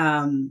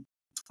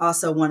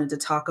also wanted to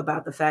talk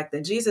about the fact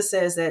that Jesus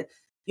says that,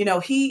 we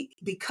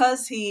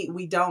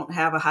don't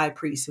have a high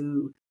priest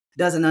who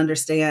doesn't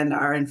understand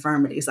our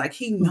infirmities. Like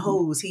He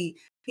knows, he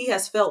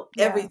has felt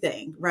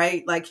everything,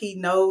 right? Like He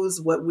knows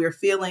what we're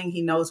feeling.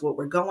 He knows what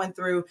we're going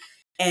through.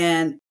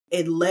 And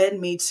it led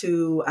me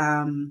to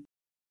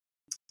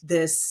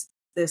this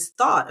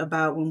thought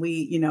about when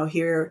we,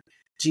 hear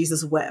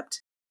Jesus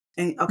wept.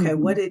 And okay,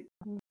 what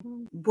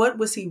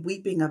was He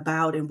weeping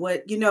about? And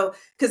what,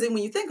 because then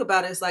when you think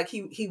about it, it's like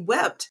he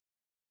wept.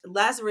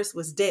 Lazarus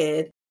was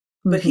dead,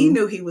 but He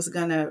knew He was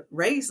going to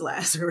raise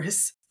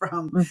Lazarus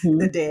from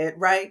the dead,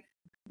 right?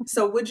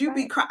 So would you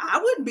be crying? I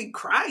wouldn't be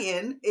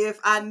crying if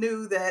I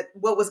knew that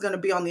what was going to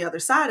be on the other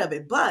side of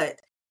it. But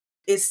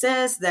it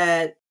says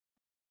that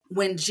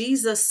when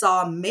Jesus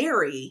saw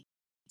Mary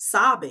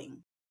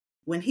sobbing,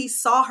 when He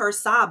saw her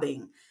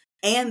sobbing,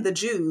 and the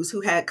Jews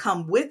who had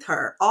come with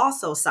her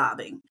also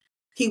sobbing,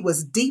 He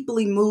was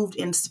deeply moved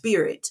in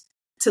spirit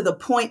to the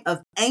point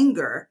of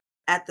anger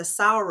at the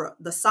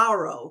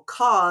sorrow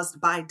caused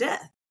by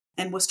death,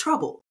 and was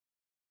troubled.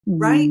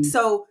 Right?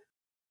 So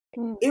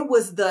it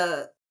was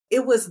the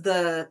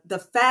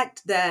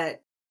fact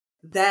that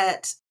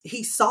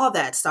he saw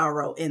that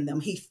sorrow in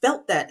them. He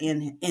felt that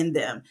in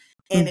them,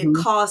 and it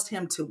Mm-hmm. caused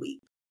him to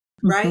weep.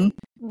 Mm-hmm. Right.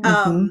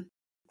 Mm-hmm.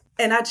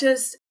 And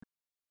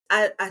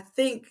I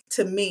think,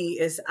 to me,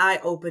 it's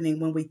eye-opening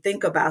when we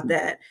think about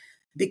that,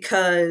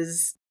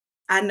 because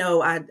I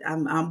know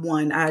I'm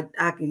one,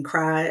 I can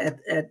cry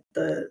at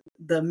the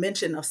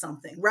mention of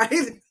something,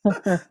 right?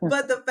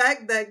 But the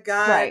fact that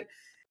God Right.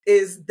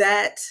 is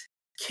that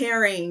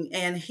caring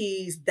and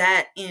he's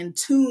that in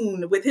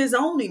tune with his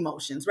own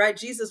emotions, right?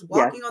 Jesus Yes.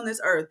 walking on this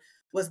earth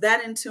was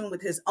that in tune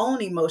with his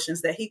own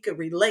emotions that he could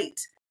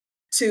relate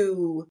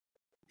to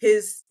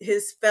his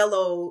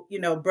fellow,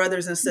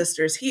 brothers and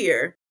sisters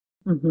here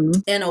Mm-hmm.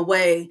 in a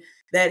way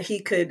that he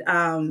could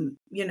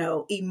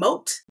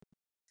emote,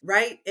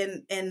 right?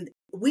 And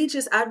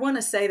I want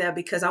to say that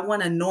because I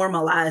want to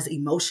normalize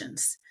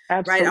emotions,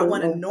 right? I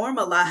want to Absolutely.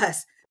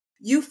 normalize,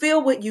 you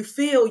feel what you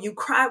feel, you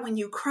cry when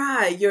you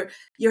cry,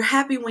 you're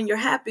happy when you're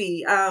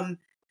happy.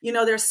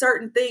 There's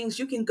certain things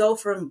you can go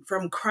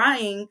from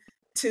crying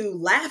to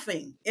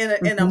laughing in a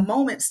Mm-hmm.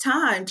 moment's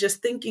time,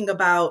 just thinking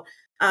about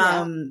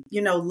Yeah.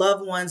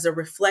 loved ones are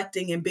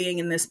reflecting and being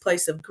in this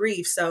place of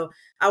grief. So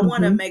I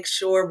want to Mm-hmm. make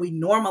sure we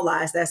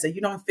normalize that, so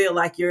you don't feel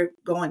like you're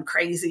going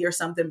crazy or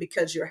something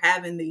because you're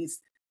having these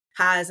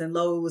highs and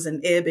lows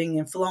and ebbing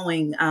and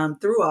flowing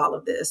through all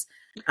of this.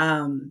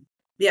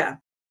 Yeah.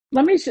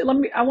 I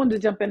wanted to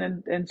jump in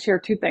and share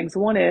two things.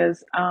 One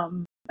is,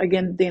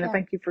 again, Dina, Yeah.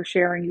 thank you for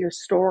sharing your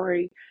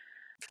story,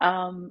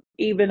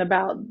 even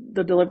about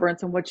the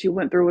deliverance and what you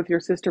went through with your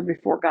sister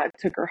before God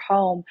took her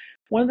home.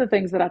 One of the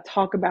things that I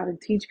talk about and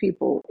teach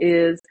people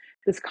is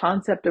this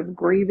concept of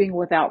grieving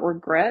without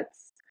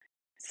regrets.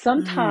 Mm,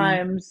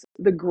 Sometimes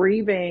the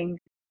grieving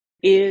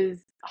is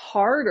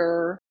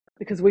harder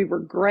because we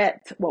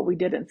regret what we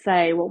didn't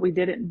say, what we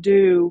didn't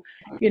do.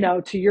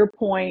 To your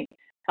point,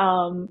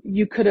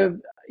 you could have,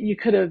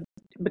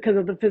 because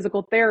of the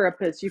physical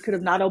therapist, you could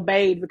have not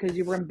obeyed because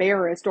you were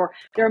embarrassed, or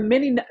there are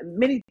many,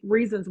 many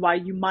reasons why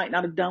you might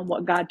not have done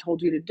what God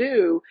told you to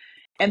do.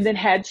 And then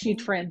had she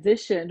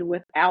transitioned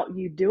without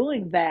you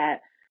doing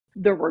that,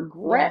 the Yeah.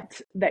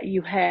 regret that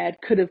you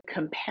had could have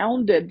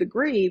compounded the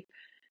grief,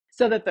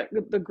 so that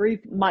the grief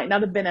might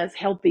not have been as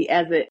healthy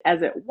as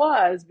it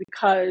was,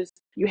 because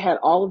you had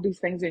all of these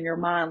things in your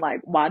mind, like,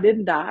 why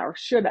didn't I, or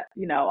should I,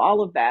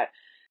 all of that.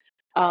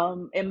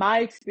 In my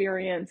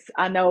experience,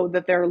 I know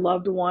that there are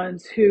loved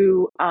ones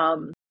who,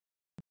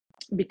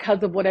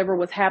 because of whatever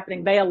was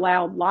happening, they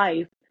allowed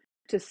life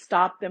to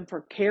stop them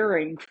from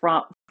caring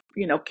for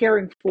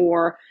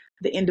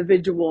the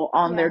individual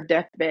on their Yeah.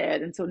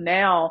 deathbed. And so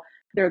now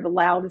they're the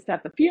loudest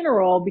at the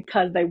funeral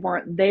because they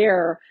weren't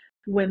there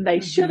when they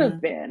should have mm-hmm.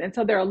 been. And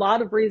so there are a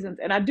lot of reasons.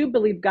 And I do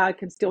believe God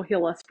can still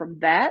heal us from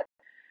that.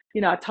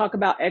 I talk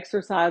about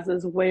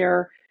exercises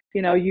where,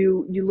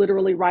 you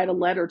literally write a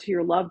letter to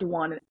your loved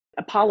one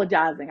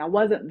apologizing, I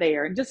wasn't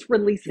there, and just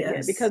releasing it,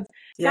 Yes. because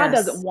God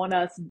doesn't Yes. want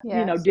us,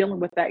 Yes. dealing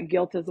with that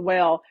guilt as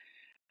well.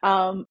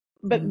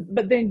 But Mm,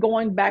 but then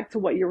going back to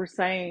what you were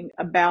saying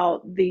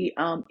about the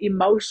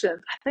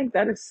emotions, I think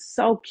that is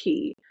so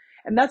key,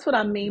 and that's what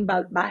I mean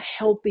by mm-hmm.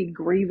 healthy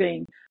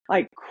grieving,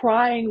 like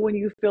crying when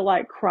you feel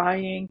like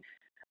crying.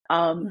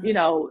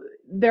 Mm-hmm.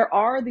 There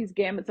are these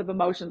gamuts of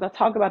emotions. I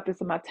talk about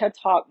this in my TED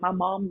talk. My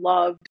mom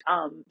loved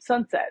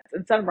sunsets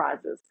and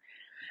sunrises.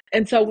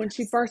 And so when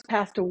she Yes. first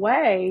passed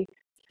away,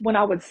 when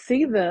I would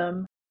see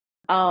them,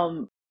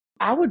 um,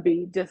 I would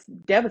be just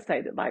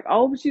devastated, like,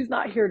 oh, she's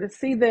not here to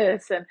see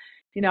this. And,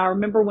 I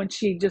remember when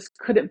she just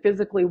couldn't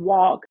physically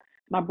walk,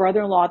 my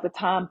brother-in-law at the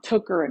time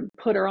took her and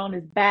put her on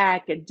his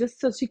back, and just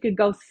so she could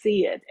go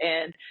see it.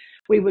 And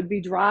we would be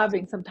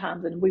driving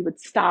sometimes, and we would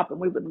stop and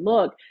we would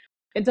look.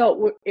 And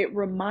so it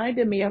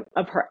reminded me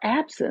of her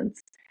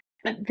absence.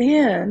 But Yeah.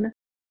 then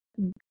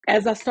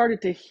as I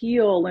started to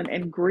heal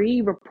and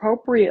grieve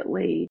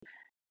appropriately,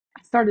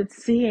 I started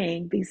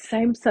seeing these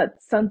same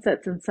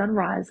sunsets and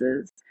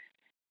sunrises,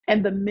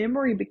 and the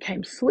memory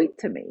became sweet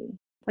to me.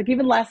 Like,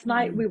 even last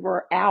night, Mm, we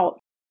were out,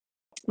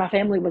 my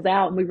family was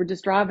out, and we were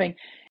just driving,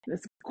 and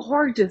this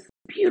gorgeous,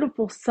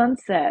 beautiful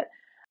sunset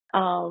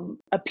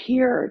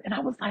appeared. And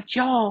I was like,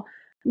 y'all,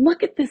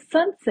 look at this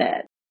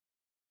sunset.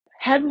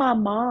 Had my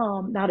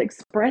mom not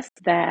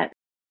expressed that,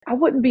 I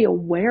wouldn't be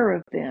aware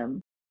of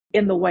them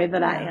in the way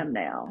that I yeah. am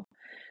now.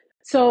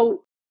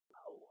 So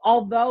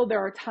although there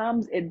are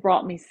times it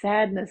brought me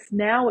sadness,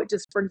 now it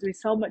just brings me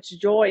so much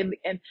joy.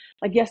 And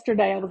like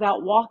yesterday, I was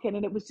out walking,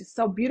 and it was just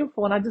so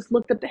beautiful. And I just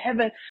looked up to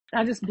heaven,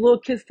 and I just blew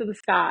a kiss to the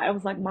sky. I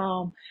was like,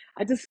 Mom,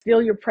 I just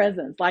feel your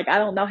presence. Like, I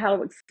don't know how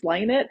to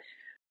explain it,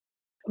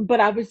 but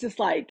I was just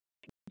like,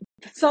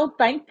 so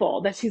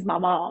thankful that she's my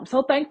mom.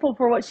 So thankful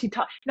for what she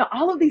taught.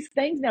 All of these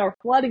things now are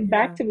flooding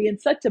back Yeah. to me in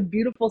such a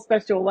beautiful,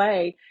 special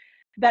way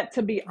that,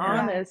 to be Yeah.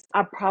 Yeah. honest,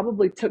 I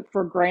probably took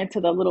for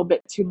granted a little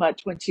bit too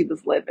much when she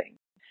was living.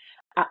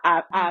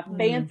 I Mm-hmm. Mm,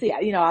 fancy,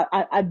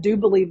 I do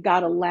believe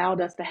God allowed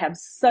us to have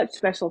such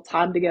special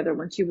time together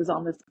when she was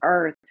on this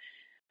earth.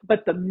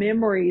 But the yeah.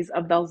 memories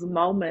of those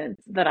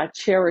moments that I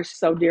cherish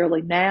so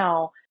dearly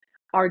now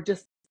are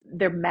just,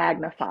 they're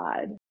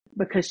magnified.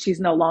 because she's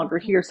no longer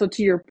here. So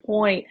to your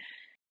point,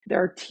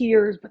 there are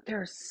tears, but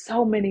there are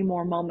so many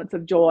more moments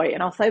of joy.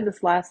 And I'll say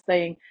this last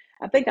thing.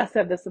 I think I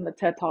said this in the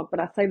TED Talk, but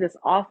I say this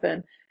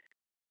often.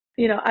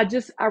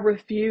 I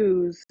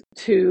refuse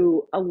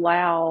to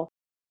allow,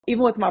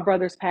 even with my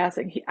brother's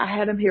passing, I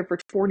had him here for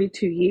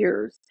 42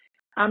 years.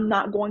 I'm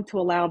not going to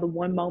allow the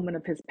one moment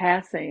of his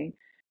passing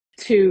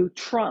to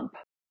trump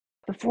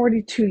the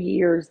 42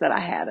 years that I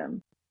had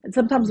him. And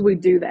sometimes we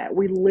do that.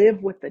 We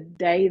live with the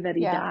day that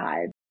he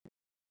died,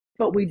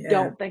 but we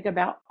don't think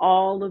about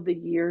all of the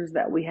years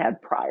that we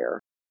had prior.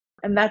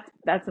 And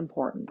that's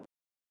important.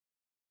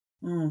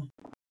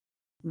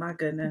 My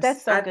goodness.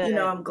 That's so good.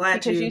 I'm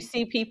glad because you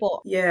see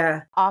people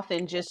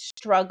often just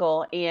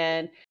struggle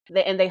and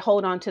they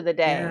hold on to the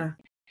day.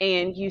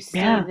 And you see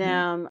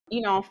them,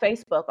 on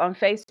Facebook. On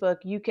Facebook,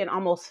 you can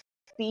almost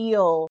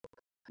feel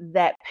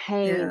that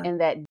pain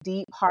and that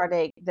deep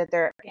heartache that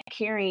they're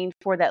carrying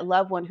for that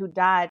loved one who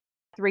died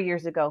 3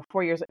 years ago,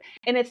 4 years ago.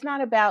 And it's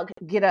not about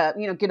get up,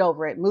 get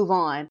over it, move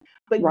on.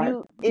 But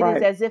it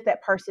is as if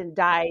that person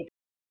died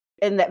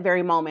in that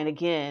very moment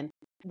again,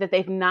 that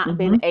they've not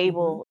been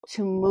able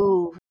to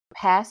move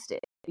past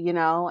it,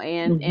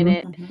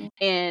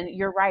 and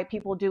you're right.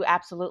 People do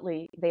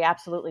they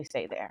absolutely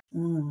stay there.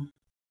 Go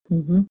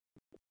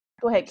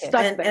ahead, Kit.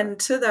 And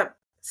to that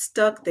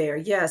stuck there.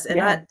 Yes.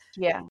 And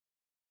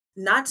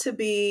not to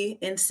be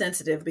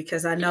insensitive,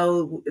 because I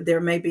know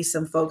there may be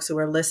some folks who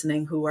are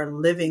listening who are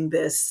living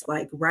this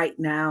like right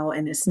now,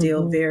 and it's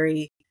still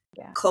very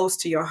close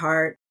to your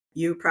heart.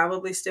 You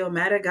probably still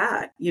mad at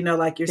God,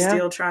 like you're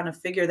still trying to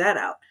figure that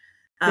out.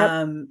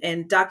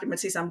 And Dr.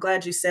 Matisa, I'm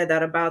glad you said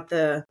that about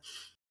the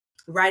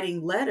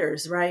writing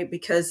letters, right?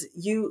 Because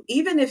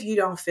even if you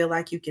don't feel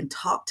like you can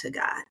talk to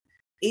God,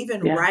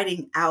 even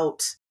writing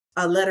out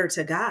a letter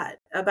to God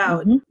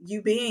about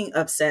you being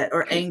upset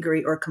or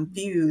angry or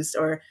confused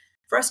or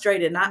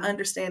frustrated, not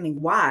understanding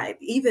why,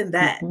 even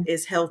that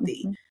is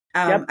healthy.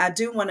 I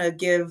do want to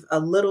give a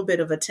little bit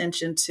of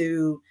attention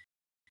to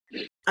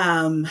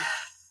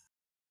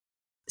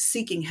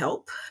seeking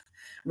help,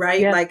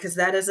 right? Like, because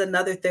that is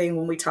another thing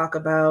when we talk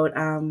about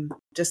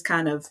just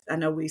kind of, I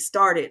know we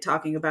started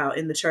talking about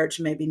in the church,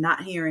 maybe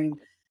not hearing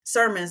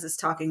sermons is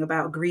talking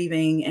about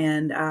grieving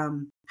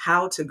and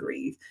how to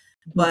grieve.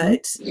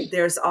 But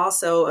there's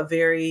also a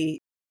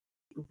very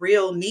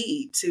real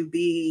need to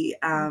be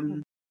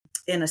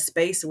in a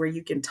space where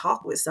you can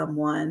talk with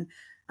someone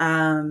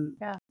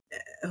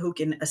who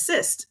can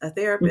assist, a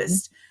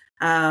therapist,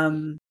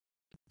 pastoral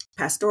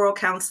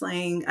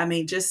counseling. I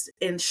mean, just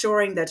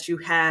ensuring that you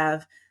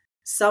have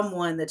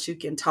someone that you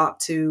can talk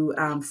to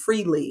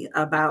freely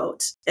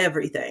about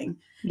everything.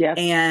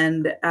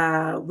 And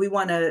we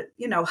want to,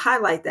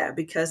 highlight that,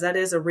 because that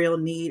is a real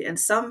need. And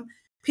some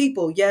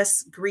people,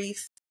 yes,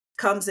 grief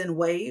comes in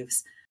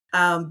waves.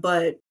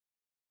 But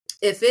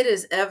if it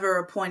is ever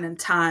a point in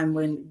time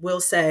when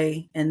we'll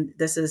say, and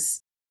this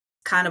is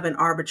kind of an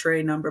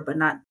arbitrary number, but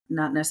not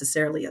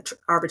necessarily an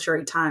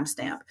arbitrary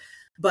timestamp,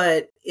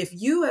 but if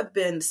you have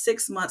been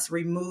 6 months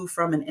removed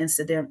from an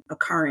incident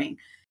occurring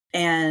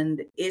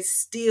and it's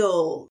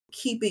still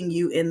keeping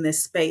you in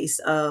this space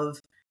of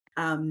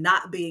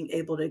not being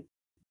able to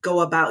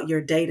go about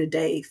your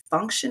day-to-day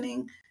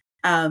functioning,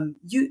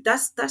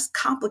 that's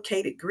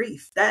complicated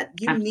grief that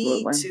you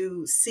need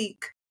to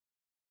seek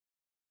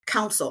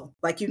counsel,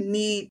 like you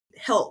need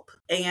help,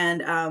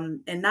 and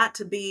not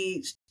to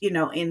be,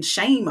 in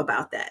shame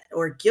about that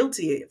or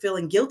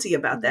feeling guilty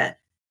about that.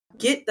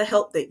 Get the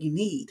help that you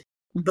need.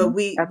 But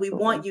we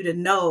want you to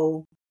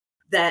know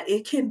that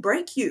it can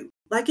break you.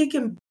 Like it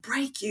can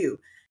break you.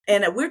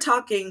 And we're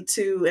talking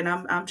to, and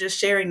I'm just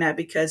sharing that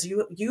because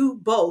you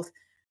both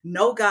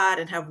know God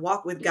and have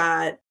walked with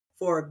God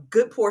for a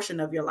good portion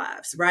of your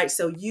lives, right?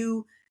 So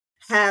you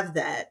have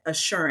that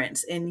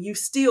assurance and you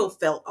still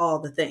felt all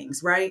the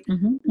things, right?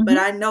 But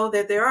I know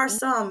that there are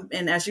some,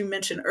 and as you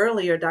mentioned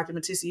earlier, Dr.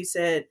 Matisa, you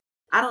said,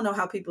 I don't know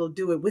how people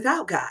do it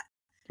without God.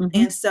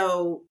 And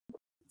so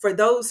for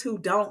those who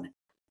don't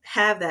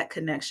have that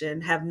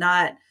connection, have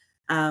not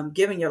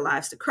given your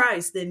lives to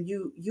Christ, then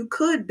you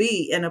could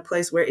be in a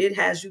place where it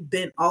has you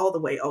bent all the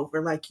way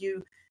over, like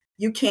you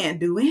can't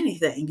do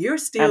anything. You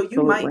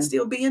might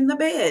still be in the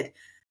bed,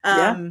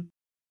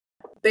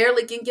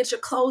 barely can get your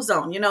clothes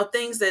on.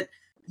 Things that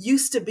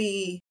used to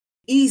be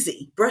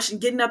easy,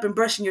 getting up and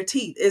brushing your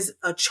teeth is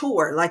a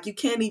chore. Like you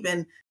can't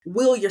even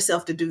will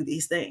yourself to do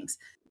these things.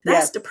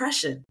 That's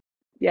depression.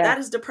 That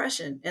is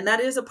depression, and that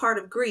is a part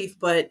of grief.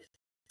 But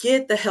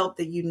get the help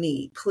that you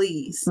need,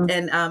 please.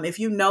 And if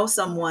you know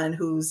someone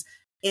who's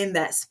in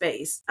that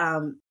space,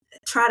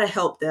 try to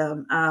help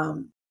them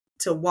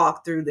to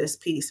walk through this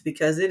piece,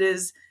 because it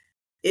is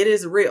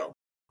real,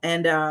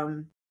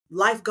 and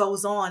life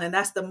goes on. And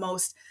I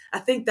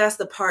think that's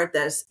the part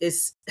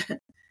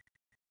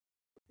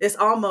it's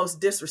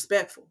almost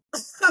disrespectful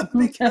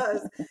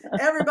because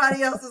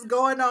everybody else is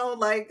going on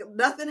like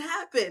nothing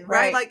happened,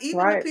 right? Like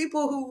even the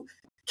people who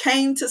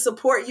came to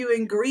support you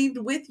and grieved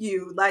with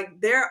you,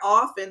 like they're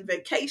off and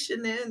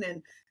vacationing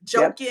and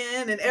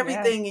joking and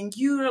everything. And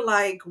you're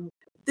like,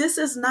 this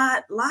is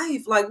not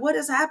life. Like, what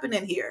is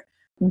happening here?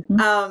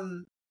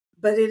 Mm-hmm.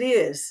 But it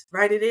is,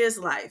 right? It is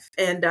life.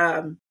 And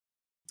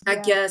I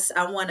guess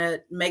I want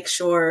to make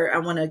sure, I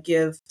want to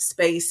give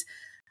space,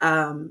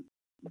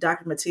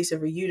 Dr. Matisa,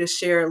 for you to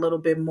share a little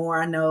bit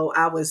more. I know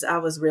I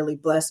was really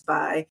blessed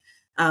by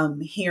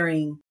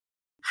hearing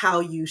how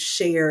you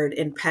shared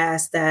and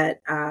passed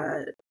that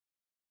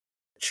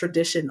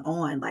tradition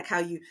on, like how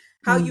you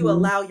Mm-hmm.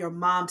 allow your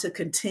mom to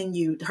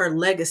continue her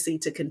legacy,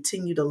 to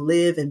continue to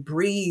live and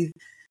breathe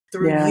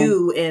through Yeah.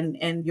 you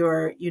and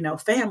your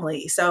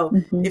family. So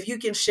Mm-hmm. if you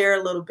can share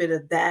a little bit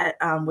of that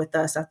with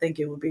us, I think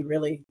it would be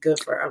really good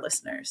for our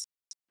listeners.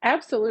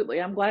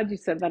 Absolutely. I'm glad you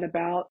said that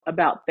about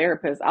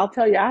therapists. I'll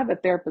tell you, I have a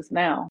therapist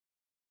now,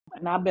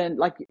 and I've been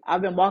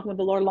walking with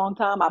the Lord a long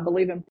time. I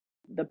believe in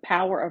the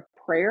power of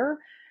prayer.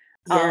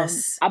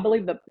 Yes, I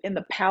believe in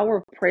the power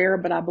of prayer,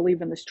 but I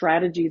believe in the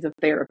strategies of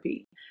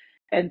therapy.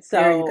 And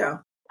there you so go.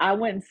 I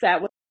went and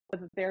sat with a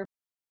therapist.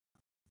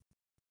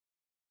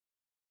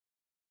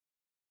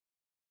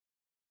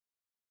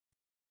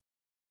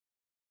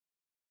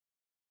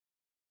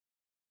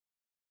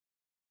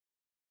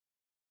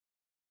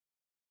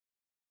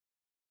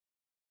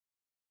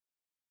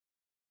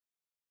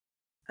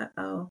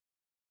 Uh-oh.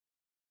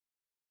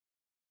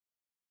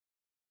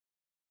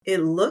 It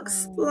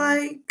looks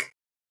like,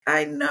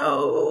 I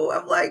know.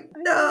 I'm like,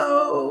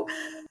 no.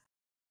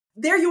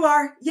 There you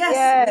are. Yes,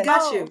 we Yes.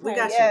 got Oh, you. We okay.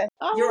 got you. Yes.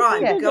 You're Oh, okay,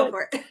 on. Yes. good, Go good.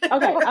 for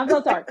Okay, it. I'm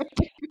so sorry.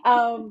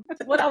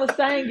 What I was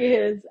saying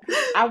is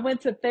I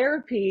went to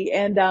therapy,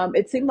 and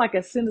it seemed like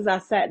as soon as I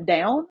sat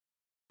down,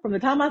 from the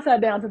time I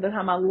sat down to the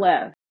time I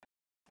left,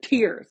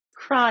 tears,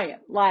 crying,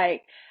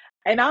 like,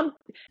 and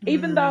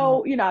even Mm,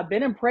 though, I've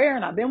been in prayer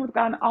and I've been with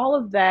God and all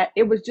of that,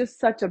 it was just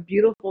such a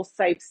beautiful,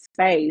 safe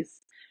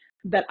space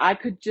that I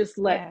could just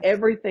let Yes.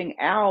 everything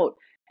out.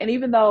 And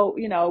even though,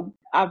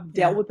 I've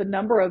dealt yeah. with a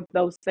number of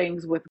those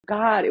things with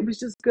God, it was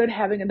just good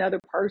having another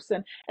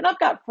person. And I've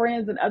got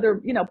friends and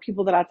other,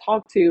 people that I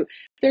talk to.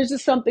 There's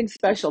just something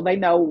special. They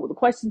know the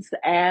questions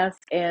to ask.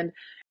 And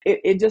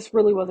it just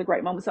really was a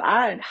great moment. So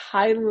I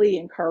highly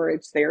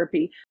encourage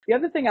therapy. The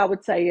other thing I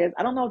would say is,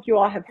 I don't know if you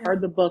all have Yeah.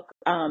 heard the book,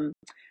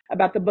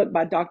 about the book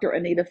by Dr.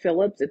 Anita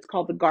Phillips. It's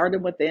called The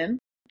Garden Within.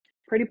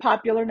 Pretty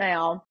popular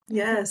now,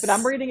 Mm-hmm. but I'm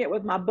Yes. reading it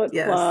with my book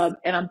Yes. club,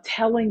 and I'm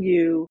telling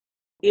you,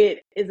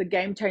 it is a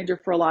game changer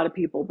for a lot of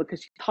people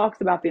because she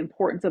talks about the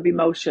importance of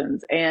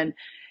emotions and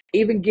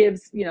even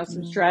gives,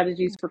 some Mm,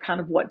 strategies for kind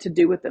of what to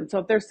do with them. So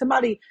if there's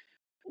somebody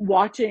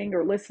watching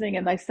or listening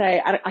and they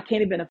say, I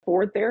can't even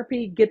afford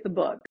therapy, get the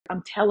book.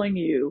 I'm telling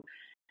you,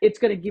 it's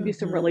going to give you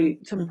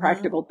mm-hmm, some mm-hmm.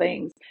 practical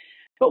things.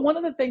 But one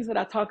of the things that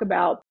I talk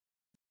about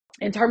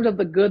in terms of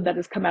the good that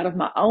has come out of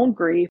my own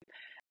grief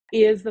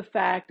is the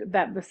fact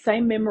that the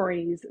same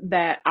memories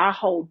that I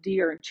hold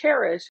dear and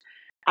cherish,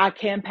 I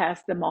can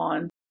pass them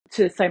on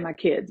to, say, my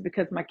kids,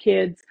 because my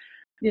kids,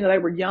 they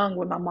were young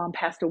when my mom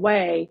passed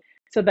away.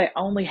 So they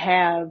only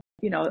have,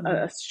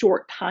 Mm, a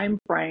short time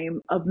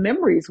frame of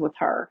memories with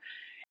her.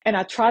 And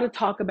I try to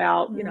talk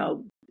about,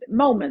 mm,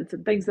 moments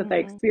and things that they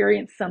Mm-hmm.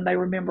 experience. Some they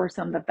remember,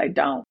 some that they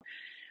don't.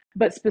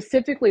 But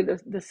specifically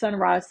the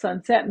sunrise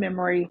sunset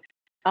memory,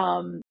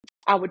 um,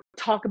 I would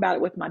talk about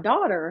it with my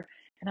daughter,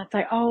 and I'd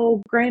say,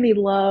 oh, Granny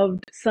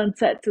loved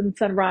sunsets and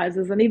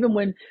sunrises. And even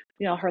when,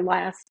 her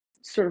last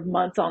sort of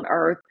months on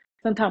earth,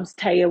 sometimes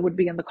Taya would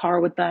be in the car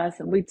with us,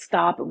 and we'd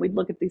stop and we'd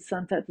look at these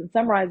sunsets and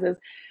sunrises.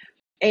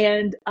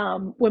 And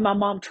when my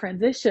mom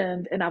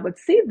transitioned and I would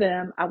see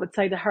them, I would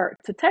say to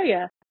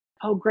Taya,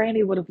 oh,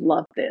 Granny would have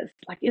loved this.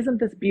 Like, isn't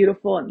this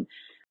beautiful? And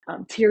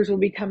tears would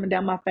be coming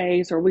down my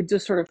face, or we'd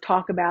just sort of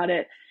talk about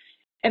it.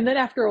 And then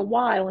after a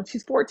while, and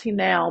she's 14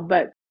 now,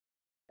 but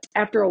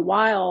after a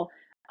while,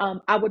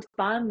 I would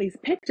find these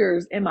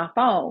pictures in my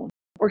phone,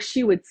 or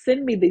she would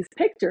send me these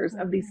pictures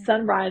of these Mm-hmm.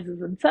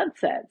 sunrises and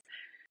sunsets.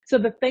 So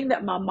the thing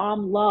that my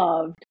mom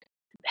loved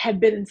had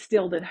been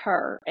instilled in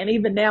her. And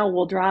even now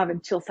we'll drive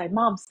and she'll say,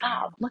 Mom,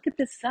 stop, look at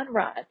this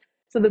sunrise.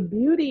 So the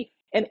beauty,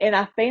 and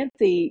I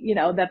fancy,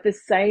 that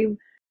this same,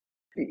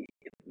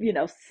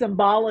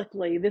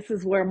 symbolically, this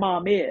is where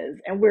Mom is,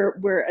 and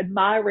we're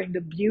admiring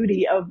the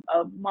beauty of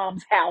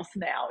Mom's house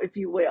now, if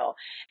you will.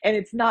 And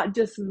it's not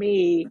just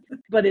me,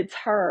 but it's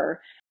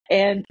her,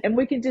 and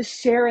we can just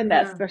share in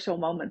that yeah. special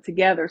moment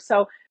together.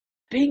 So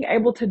being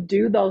able to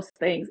do those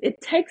things,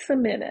 it takes a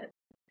minute.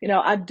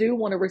 I do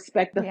want to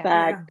respect the Yeah.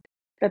 fact Yeah.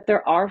 that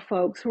there are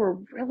folks who are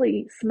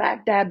really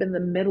smack dab in the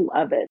middle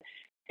of it,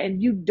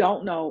 and you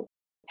don't know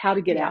how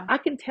to get out. Yeah. I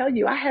can tell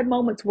you, I had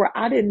moments where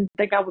I didn't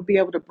think I would be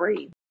able to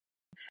breathe.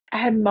 I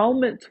had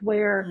moments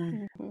where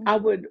Mm, Mm-hmm. I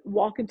would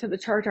walk into the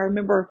church. I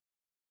remember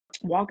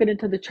walking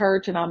into the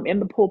church and I'm in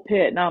the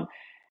pulpit and I'm,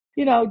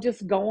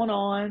 just going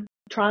on,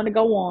 trying to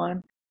go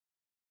on.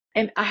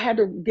 And I had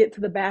to get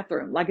to the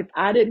bathroom. Like, if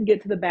I didn't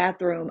get to the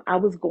bathroom, I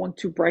was going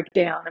to break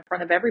down in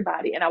front of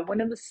everybody. And I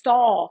went in the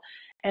stall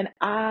and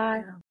I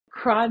yeah.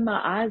 cried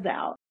my eyes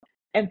out.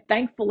 And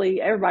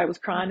thankfully, everybody was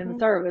crying in the Mm-hmm.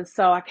 service.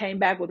 So I came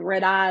back with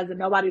red eyes and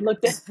nobody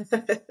looked at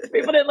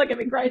people didn't look at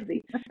me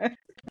crazy.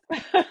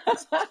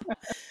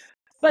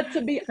 But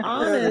to be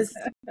honest,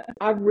 Yes.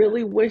 I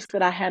really wish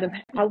that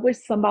I wish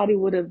somebody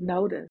would have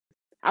noticed.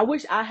 I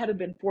wish I had have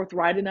been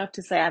forthright enough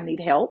to say I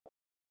need help,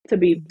 to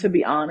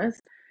be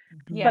honest.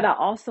 But I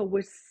also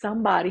wish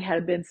somebody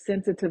had been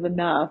sensitive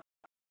enough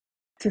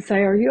to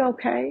say, "Are you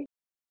okay?"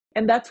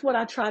 And that's what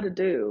I try to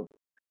do.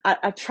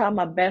 I try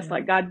my best,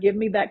 like, God, give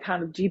me that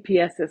kind of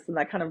GPS system,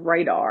 that kind of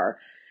radar,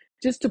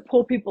 just to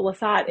pull people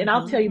aside. And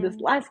I'll tell you this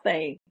last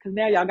thing, because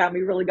now y'all got me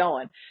really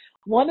going.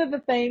 One of the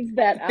things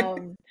that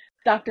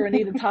Dr.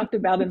 Anita talked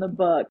about in the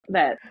book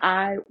that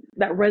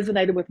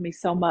resonated with me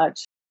so much,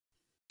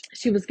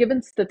 she was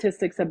given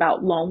statistics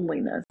about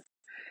loneliness.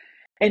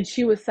 And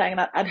she was saying,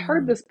 and I'd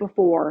heard this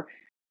before,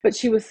 but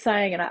she was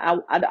saying, and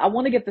I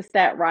want to get the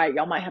stat right.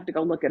 Y'all might have to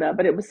go look it up,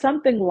 but it was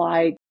something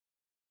like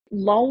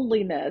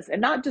loneliness,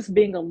 and not just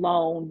being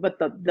alone, but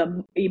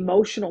the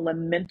emotional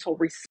and mental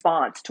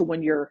response to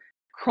when you're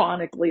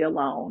chronically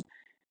alone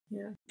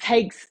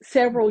takes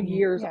several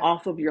years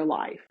off of your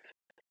life.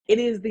 It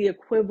is the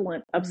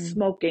equivalent of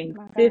smoking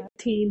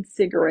 15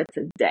 cigarettes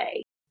a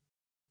day.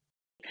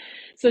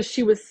 So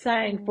she was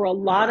saying for a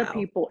lot of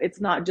people,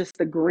 it's not just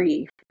the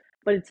grief,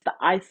 but it's the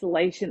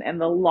isolation and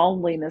the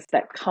loneliness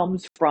that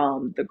comes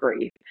from the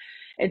grief.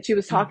 And she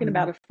was talking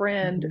about a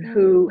friend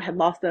who had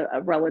lost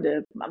a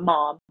relative, a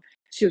mom,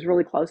 she was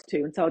really close to.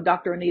 And so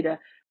Dr. Anita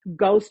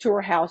goes to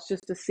her house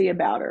just to see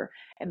about her.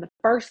 And the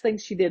first thing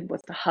she did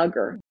was to hug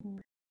her.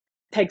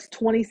 Takes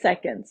 20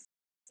 seconds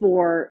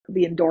for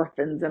the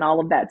endorphins and all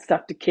of that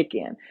stuff to kick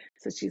in.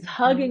 So she's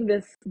hugging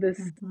this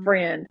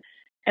friend,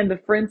 and the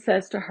friend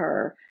says to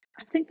her,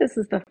 "I think this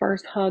is the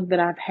first hug that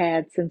I've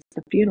had since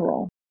the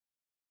funeral."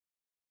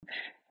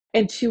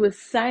 And she was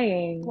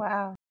saying,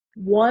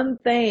 one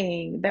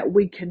thing that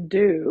we can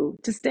do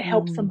just to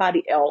help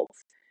somebody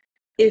else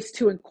is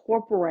to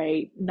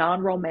incorporate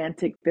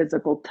non-romantic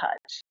physical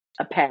touch,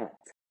 a pat,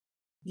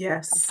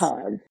 a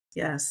hug.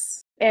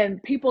 Yes.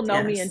 And people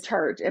know me in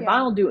church. If I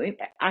don't do it,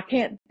 I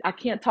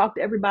can't talk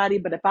to everybody,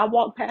 but if I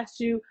walk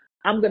past you,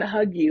 I'm going to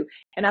hug you.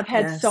 And I've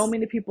had so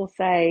many people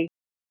say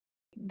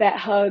that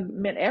hug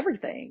meant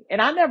everything.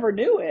 And I never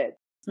knew it.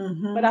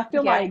 But I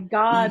feel like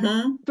God,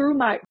 through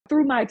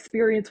my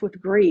experience with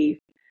grief,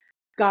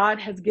 God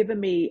has given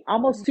me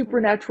almost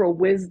supernatural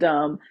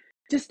wisdom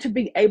just to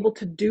be able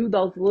to do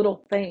those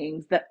little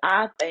things that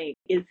I think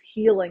is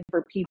healing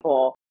for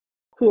people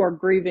who are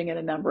grieving in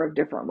a number of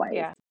different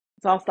ways.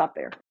 So I'll stop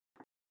there.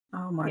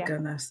 Oh my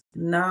goodness.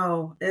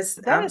 No,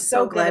 I'm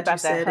so good glad about you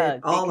said that hug,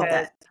 it. All of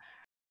that.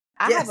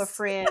 I have a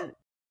friend.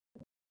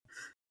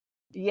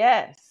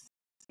 Yes.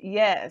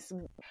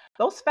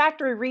 Those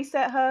factory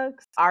reset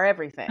hugs are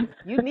everything.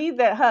 You need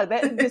that hug.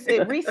 It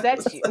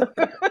resets you.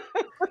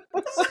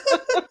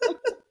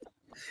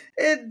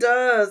 It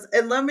does.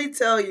 And let me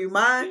tell you,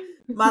 my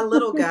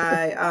little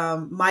guy,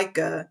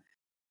 Micah,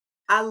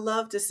 I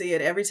love to see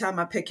it. Every time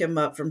I pick him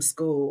up from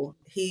school,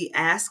 he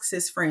asks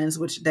his friends,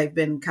 which they've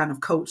been kind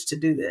of coached to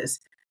do this,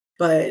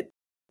 but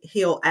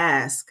he'll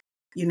ask,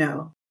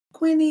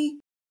 "Quinny,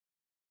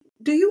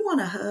 do you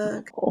want a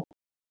hug?"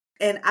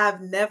 And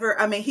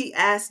he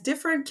asks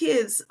different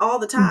kids all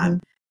the time,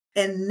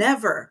 and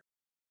never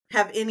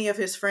have any of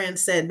his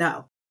friends said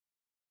no,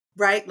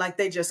 right? Like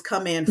they just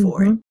come in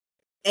for it.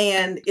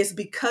 And it's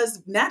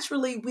because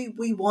naturally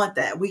we want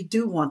that. We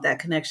do want that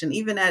connection,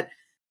 even at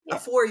a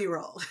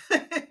 4-year-old.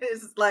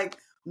 It's like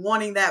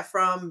wanting that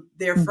from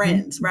their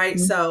friends, right?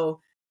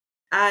 So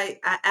I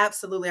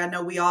absolutely, I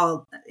know we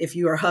all, if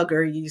you're a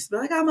hugger, you used to be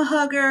like, "I'm a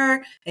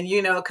hugger,"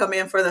 and come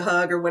in for the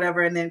hug or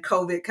whatever. And then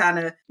COVID kind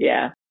of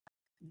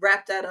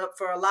wrapped that up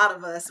for a lot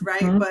of us,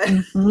 right?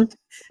 But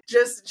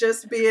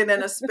just being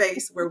in a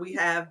space where we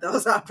have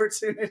those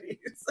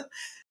opportunities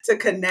to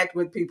connect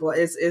with people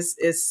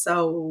is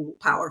so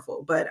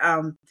powerful. But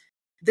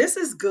this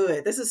is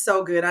good. This is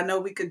so good. I know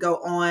we could go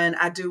on.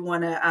 I do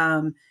want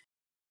to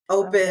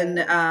open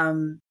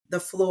the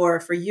floor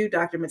for you,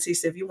 Dr.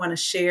 Matisa, if you want to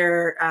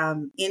share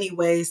any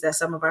ways that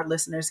some of our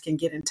listeners can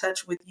get in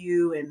touch with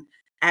you and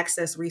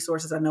access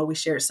resources. I know we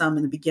shared some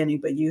in the beginning,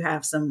 but you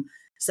have some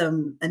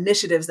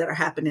initiatives that are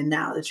happening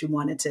now that you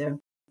wanted to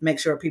make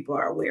sure people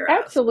are aware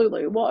of.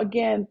 Absolutely. Well,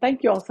 again,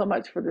 thank you all so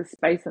much for this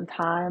space and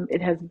time.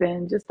 It has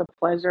been just a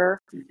pleasure.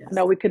 Yes. I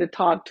know we could have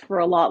talked for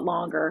a lot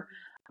longer.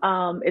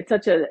 It's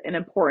such an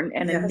important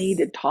and a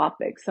needed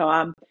topic. So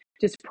I'm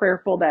just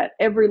prayerful that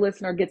every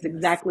listener gets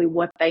exactly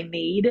what they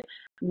need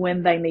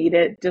when they need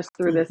it, just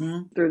through this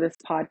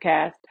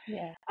podcast.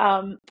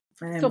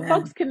 So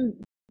folks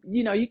can,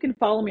 you can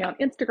follow me on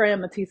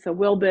Instagram, Matisa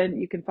Wilbon.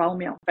 You can follow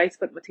me on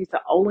Facebook, Matisa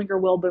Olinger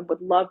Wilbon.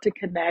 Would love to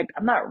connect.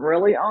 I'm not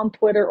really on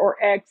Twitter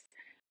or X.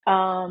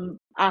 I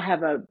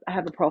have a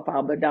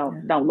profile, but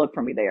don't look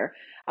for me there.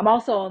 I'm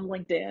also on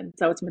LinkedIn,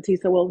 so it's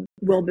Matisa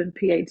Wilbon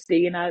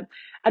PhD, and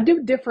I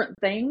do different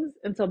things,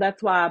 and so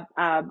that's why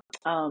I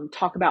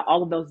talk about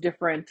all of those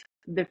different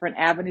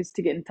avenues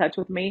to get in touch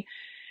with me.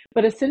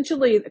 But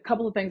essentially, a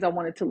couple of things I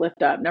wanted to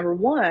lift up. Number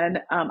one,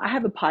 I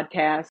have a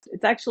podcast.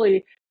 It's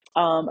actually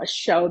a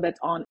show that's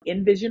on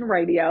Envision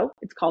Radio.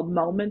 It's called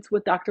Moments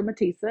with Dr.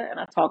 Matisa, and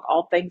I talk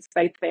all things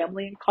faith,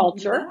 family, and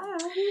culture.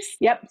 Nice.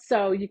 Yep.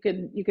 So you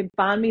can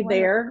find me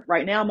there.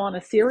 Right now I'm on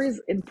a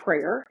series in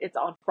prayer. It's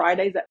on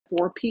Fridays at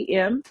 4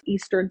 p.m.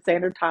 Eastern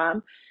Standard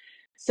Time.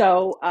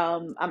 So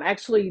I'm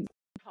actually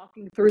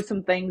talking through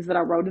some things that I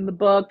wrote in the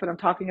book, but I'm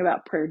talking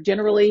about prayer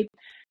generally.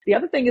 The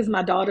other thing is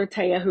my daughter,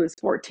 Taya, who is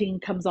 14,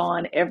 comes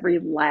on every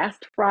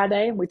last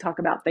Friday, and we talk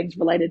about things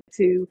related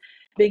to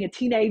being a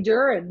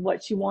teenager and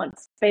what she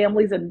wants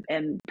families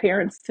and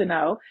parents to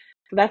know.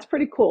 So that's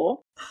pretty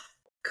cool.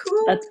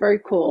 Cool. That's very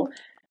cool.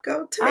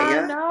 Go I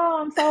Taya. know.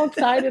 I'm so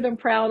excited and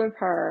proud of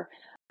her.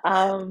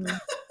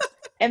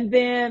 And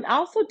then I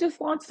also just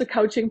launched a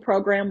coaching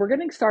program. We're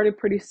getting started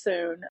pretty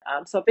soon.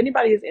 So if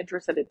anybody is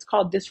interested, it's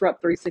called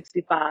Disrupt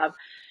 365.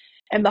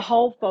 And the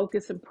whole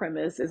focus and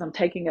premise is I'm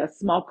taking a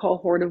small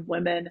cohort of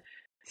women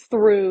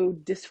through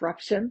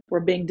disruption.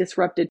 We're being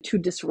disrupted to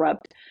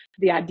disrupt.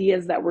 The idea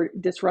is that we're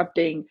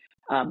disrupting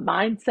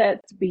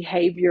mindsets,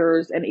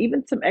 behaviors, and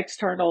even some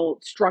external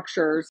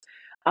structures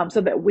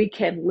so that we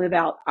can live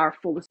out our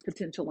fullest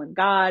potential in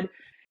God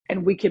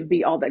and we can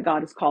be all that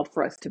God has called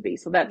for us to be.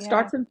 So that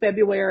starts in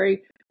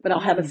February, but I'll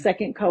have a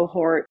second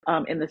cohort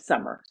in the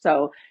summer.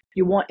 So if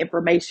you want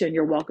information,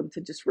 you're welcome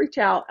to just reach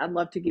out. I'd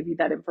love to give you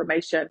that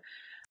information.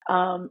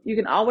 You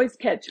can always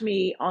catch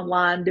me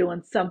online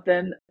doing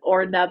something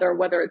or another,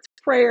 whether it's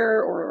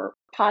prayer or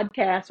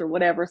podcast or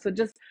whatever. So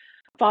just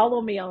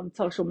follow me on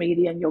social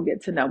media and you'll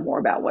get to know more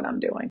about what I'm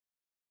doing.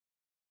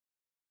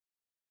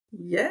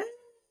 Yeah.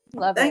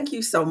 Love Thank it.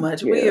 you so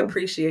much. We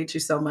appreciate you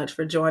so much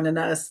for joining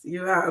us.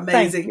 You are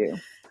amazing. Thank you.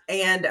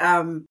 And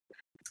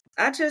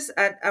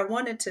I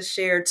wanted to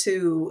share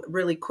too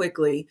really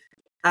quickly,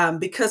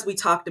 because we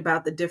talked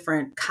about the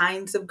different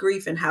kinds of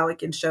grief and how it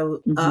can show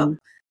up.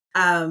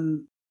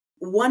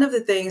 One of the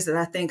things that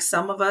I think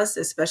some of us,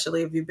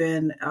 especially if you've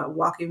been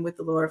walking with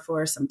the Lord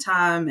for some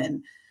time,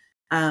 and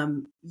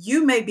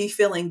you may be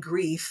feeling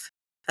grief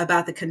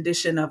about the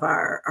condition of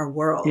our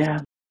world.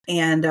 Yeah.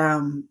 And,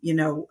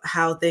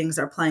 how things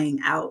are playing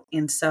out.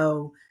 And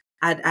so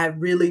I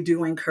really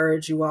do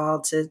encourage you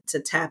all to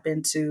tap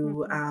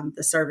into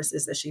the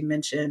services that she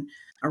mentioned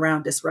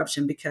around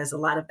disruption, because a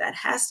lot of that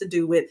has to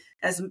do with,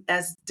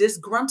 as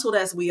disgruntled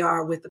as we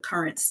are with the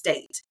current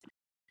state,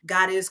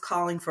 God is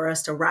calling for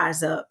us to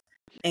rise up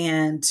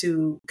and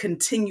to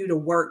continue to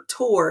work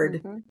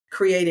toward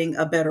creating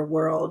a better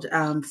world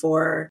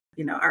for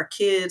our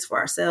kids, for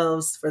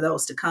ourselves, for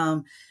those to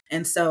come.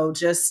 And so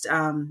just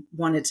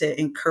wanted to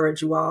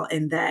encourage you all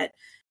in that.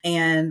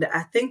 And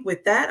I think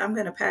with that, I'm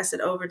going to pass it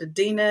over to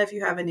Dina if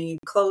you have any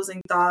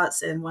closing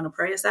thoughts and want to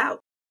pray us out.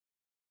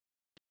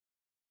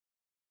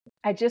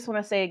 I just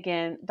want to say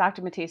again,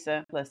 Dr.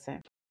 Matisa,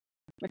 listen,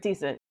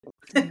 Matisa,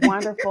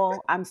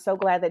 wonderful. I'm so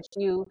glad that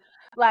you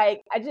I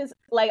just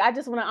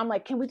want to, I'm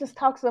like, can we just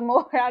talk some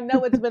more? I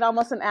know it's been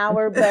almost an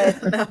hour, but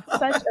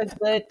such a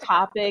good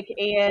topic.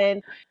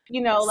 And,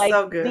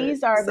 So good.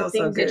 these are the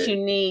things good. that you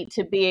need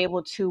to be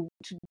able to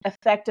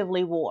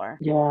effectively war.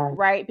 Yeah.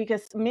 Right.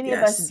 Because many of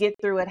us get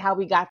through it how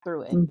we got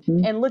through it.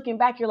 And looking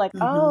back, you're like,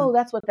 oh,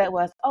 that's what that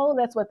was. Oh,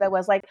 that's what that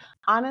was. Like,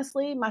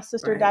 honestly, my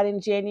sister died in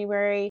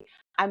January.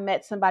 I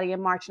met somebody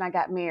in March and I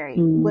got married.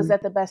 Was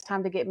that the best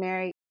time to get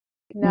married?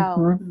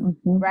 No.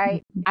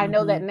 Right. I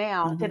know that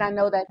now. Did I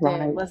know that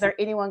then? Was there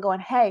anyone going,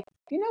 hey,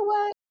 you know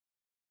what?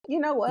 Yeah.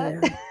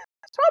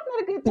 It's probably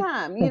not a good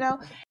time,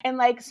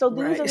 And so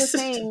these are the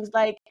things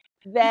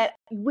that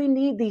we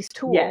need these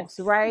tools,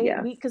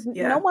 right? Because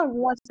no one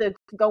wants to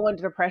go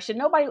into depression.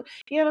 Nobody,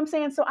 you know what I'm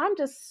saying? So I'm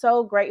just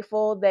so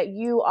grateful that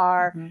you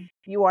are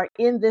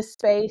in this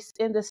space,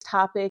 in this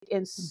topic,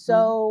 and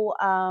so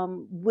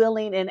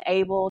willing and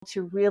able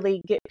to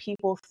really get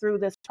people through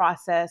this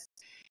process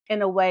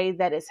in a way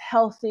that is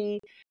healthy,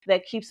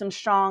 that keeps them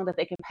strong, that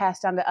they can pass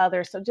down to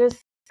others. So just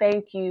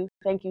thank you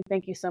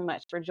so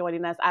much for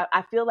joining us.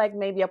 I feel like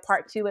maybe a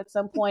part 2 at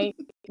some point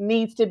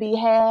needs to be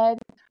had.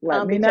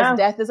 Let me because know.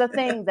 Death is a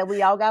thing that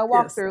we all got to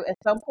walk through at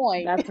some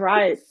point. That's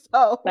right.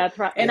 That's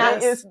right. And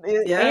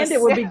and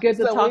it would be good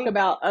to talk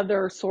about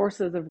other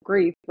sources of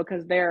grief,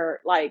 because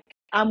they're like,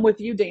 I'm with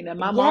you, Dina.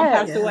 My mom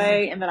passed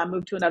away, and then I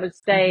moved to another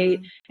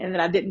state, and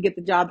then I didn't get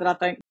the job that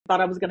I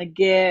thought I was going to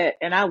get,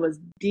 and I was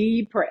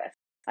depressed.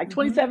 Like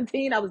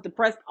 2017, I was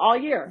depressed all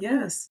year.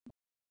 Yes.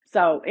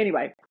 So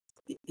anyway.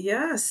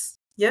 Yes.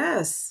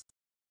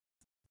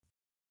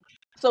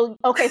 So,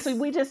 okay, so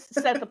we just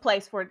set the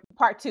place for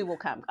part 2 will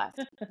come, guys.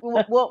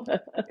 We'll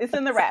it's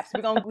in the wraps.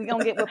 We're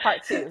gonna get with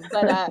part 2.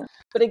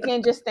 But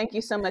again, just thank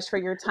you so much for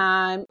your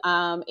time.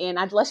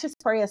 And let's just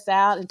pray us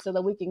out, and so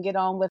that we can get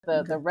on with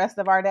the rest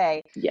of our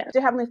day. Yes.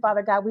 Dear Heavenly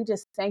Father, God, we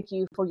just thank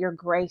you for your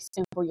grace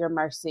and for your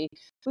mercy.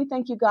 We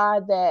thank you,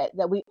 God,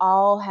 that we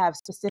all have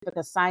specific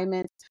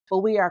assignments, but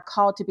we are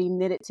called to be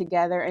knitted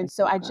together. And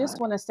so I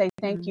just want to say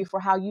thank you for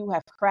how you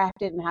have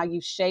crafted and how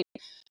you shaped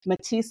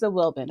Matisa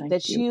Wilbon,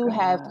 that you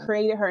have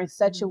created her in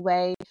such a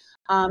way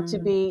to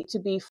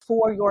be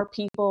for your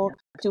people,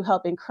 to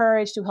help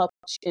encourage, to help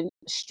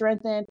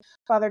strengthen,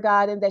 Father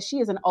God, and that she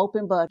is an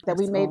open book, that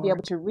we may be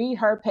able to read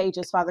her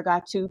pages, Father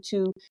God,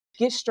 to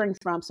get strength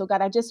from. So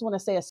God, I just want to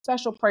say a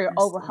special prayer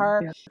over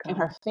her and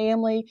her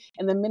family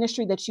and the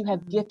ministry that you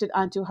have gifted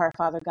unto her,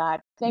 Father God.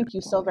 Thank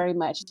you so very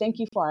much. Thank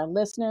you for our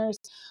listeners,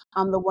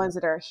 the ones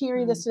that are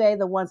hearing this today,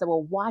 the ones that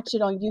will watch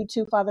it on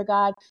YouTube, Father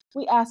God.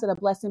 We ask that a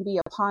blessing be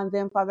upon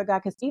them, Father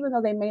God, because even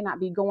though they may not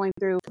be going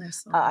through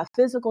a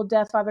physical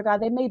death, Father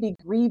God, they may be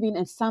grieving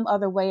in some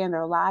other way in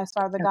their lives,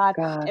 Father God.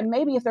 And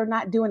maybe if they're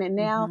not doing it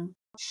now,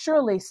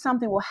 surely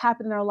something will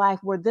happen in their life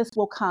where this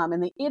will come,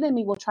 and the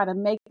enemy will try to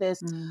make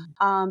this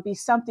be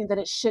something that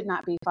it should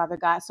not be, Father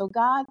God. So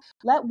God,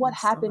 let what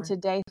happened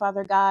today,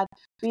 Father God,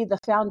 be the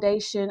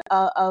foundation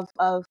of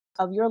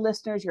your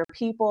listeners, your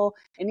people,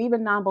 and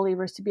even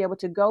non-believers to be able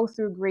to go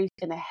through grief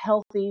in a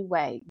healthy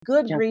way.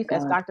 Good grief,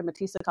 as Dr.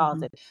 Matisa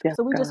calls it.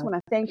 So we just want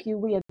to thank you.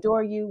 We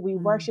adore you. We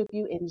worship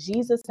you. In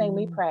Jesus' name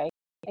we pray.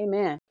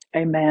 Amen.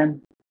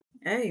 Amen.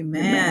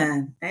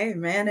 Amen.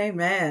 Amen.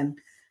 Amen.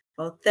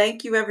 Well,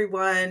 thank you,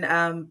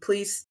 everyone.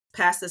 Please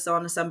pass this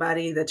on to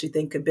somebody that you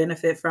think could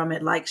benefit from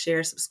it. Like,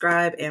 share,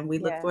 subscribe, and we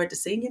look forward to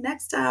seeing you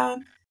next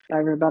time. Bye,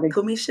 everybody.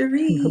 Kumi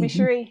Cherie. Kumi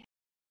Cherie.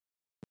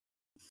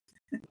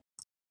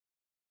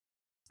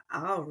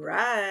 All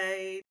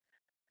right.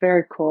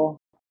 Very cool.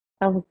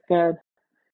 That was good.